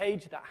get a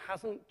page that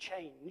hasn't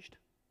changed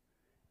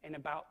in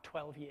about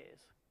 12 years.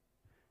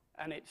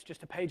 And it's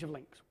just a page of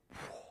links.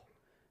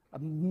 A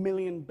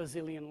million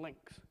bazillion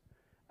links.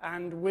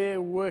 And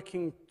we're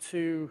working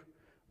to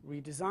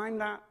redesign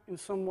that in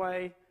some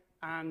way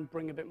and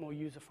bring a bit more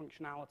user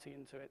functionality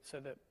into it so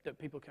that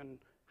people can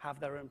have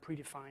their own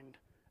predefined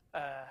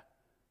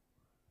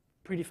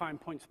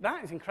points.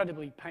 That is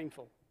incredibly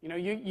painful. You know,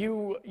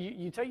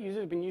 you take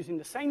users who've been using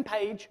the same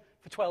page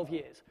for 12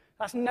 years.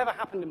 That's never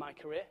happened in my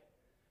career.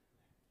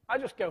 I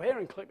just go here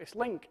and click this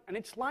link, and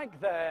it's like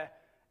they're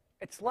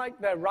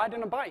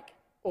riding a bike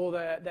or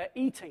they're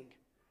eating.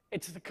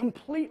 It's a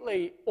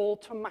completely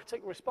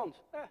automatic response.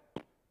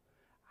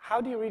 How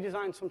do you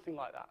redesign something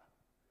like that?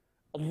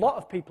 A lot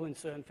of people in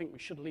CERN think we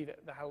should leave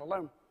it the hell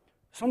alone.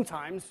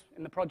 Sometimes,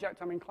 in the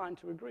project, I'm inclined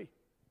to agree.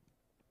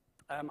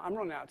 I'm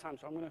running out of time,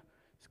 so I'm going to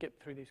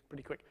skip through these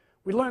pretty quick.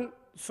 We learned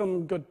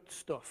some good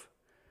stuff.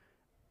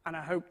 And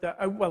I hope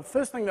that, well,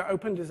 first thing, that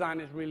open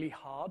design is really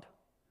hard.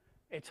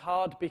 It's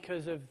hard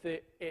because of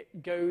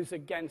it goes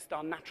against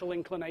our natural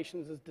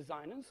inclinations as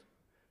designers.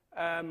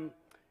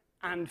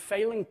 And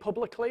failing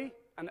publicly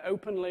and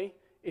openly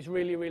is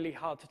really, really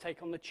hard to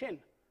take on the chin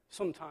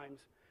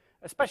sometimes,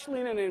 especially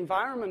in an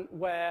environment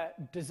where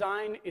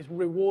design is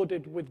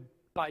rewarded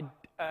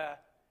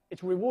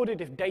it's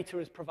rewarded if data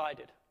is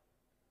provided.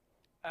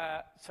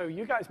 So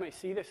you guys may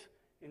see this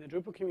in the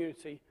Drupal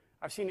community.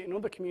 I've seen it in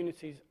other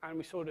communities, and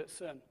we saw it at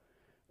CERN,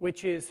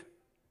 which is,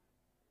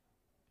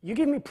 you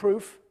give me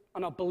proof,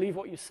 and I'll believe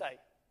what you say.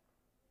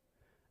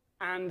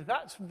 And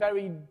that's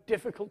very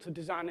difficult to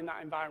design in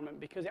that environment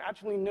because it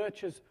actually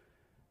nurtures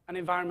an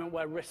environment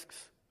where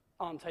risks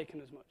aren't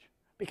taken as much.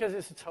 Because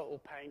it's a total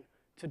pain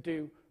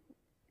to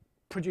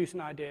produce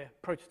an idea,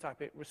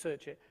 prototype it,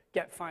 research it,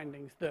 get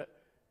findings that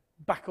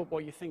back up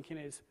what your thinking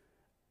is,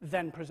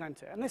 then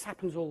present it. And this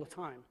happens all the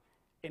time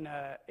in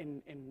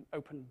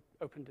open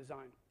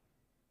design.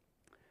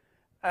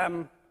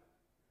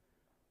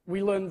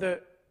 We learned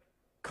that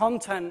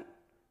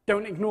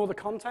don't ignore the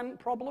content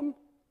problem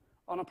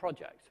on a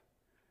project.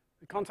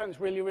 The content is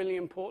really, really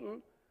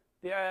important.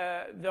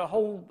 The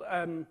whole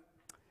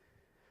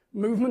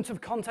movement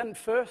of content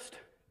first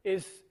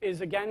is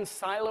again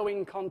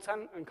siloing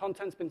content, and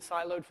content's been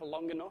siloed for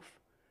long enough.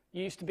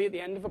 You used to be at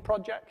the end of a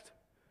project,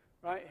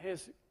 right?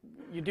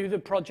 You do the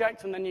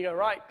project, and then you go,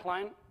 right,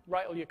 client,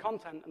 write all your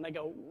content, and they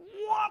go,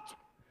 what?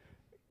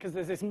 Because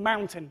there's this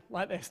mountain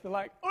like this. They're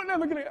like, oh, no,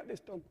 we're going to get this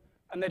done,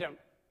 and they don't.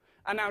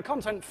 And now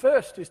content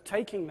first is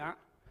taking that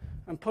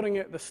and putting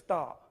it at the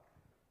start.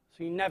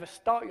 So you never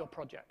start your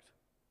project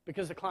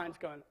because the client's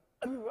going,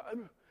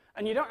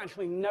 and you don't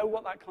actually know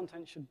what that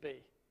content should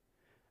be.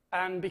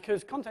 And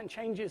because content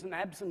changes and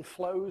ebbs and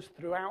flows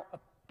throughout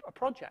a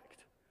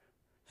project.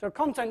 So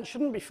content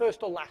shouldn't be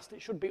first or last,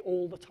 it should be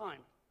all the time.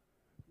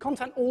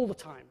 Content all the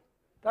time.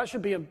 That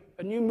should be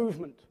a new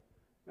movement.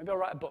 Maybe I'll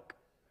write a book.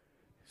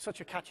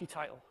 Such a catchy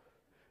title.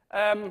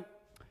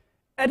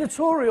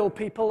 Editorial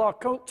people are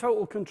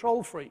total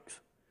control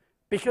freaks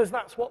because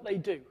that's what they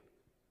do.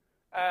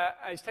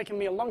 It's taken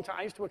me a long time.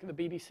 I used to work at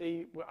the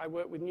BBC. I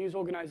work with news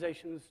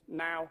organizations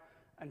now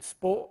and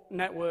sport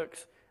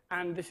networks,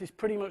 and this is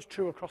pretty much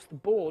true across the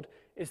board,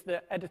 is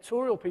that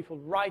editorial people,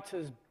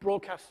 writers,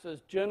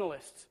 broadcasters,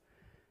 journalists,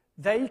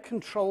 they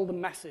control the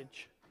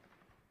message,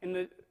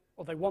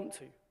 or they want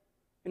to,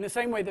 in the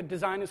same way that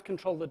designers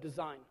control the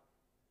design.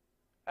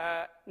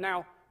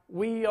 Now,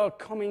 we are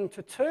coming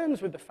to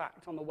terms with the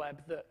fact on the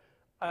web that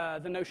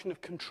the notion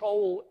of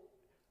control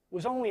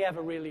was only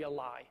ever really a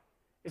lie.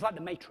 It's like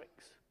the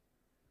Matrix.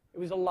 It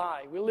was a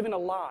lie. We live in a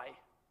lie,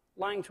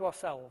 lying to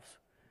ourselves.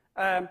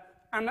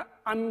 And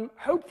I'm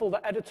hopeful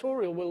that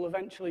editorial will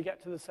eventually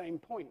get to the same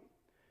point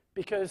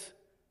because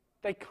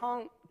they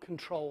can't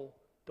control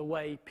the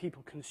way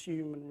people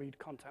consume and read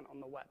content on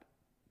the web.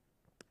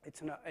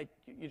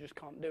 You just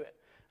can't do it.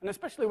 And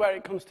especially where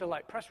it comes to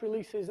like press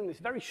releases and this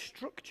very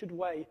structured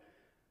way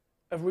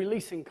of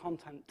releasing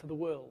content to the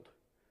world.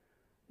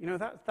 You know,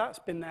 that's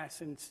been there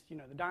since,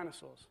 the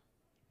dinosaurs.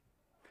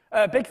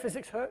 Big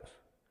physics hurts.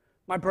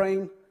 My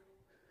brain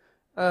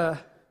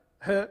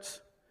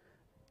hurts.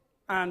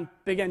 And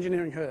big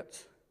engineering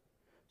hurts.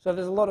 So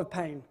there's a lot of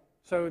pain.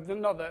 So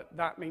not that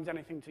that means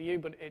anything to you,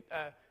 but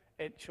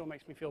it sure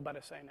makes me feel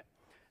better saying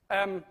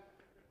it.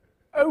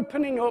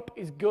 Opening up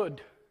is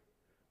good.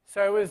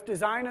 So as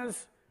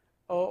designers,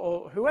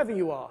 or whoever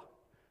you are,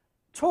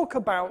 talk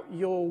about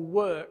your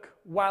work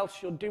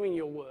whilst you're doing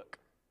your work.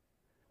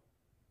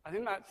 I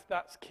think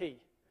that's key.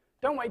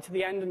 Don't wait to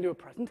the end and do a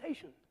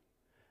presentation.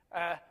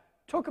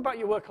 Talk about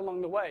your work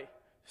along the way.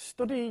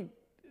 Study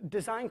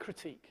design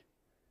critique.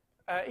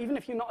 Even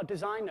if you're not a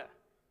designer,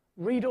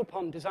 read up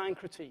on design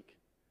critique.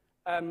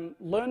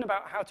 Learn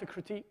about how to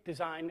critique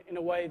design in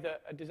a way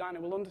that a designer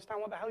will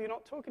understand what the hell you're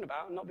not talking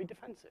about and not be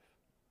defensive.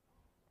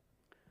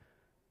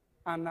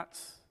 And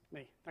that's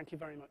me. Thank you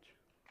very much.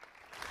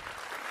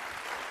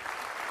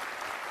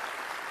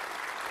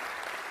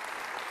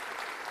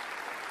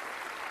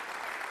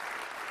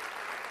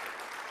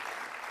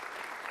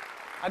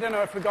 I don't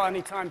know if we've got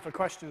any time for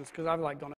questions, because I've like gone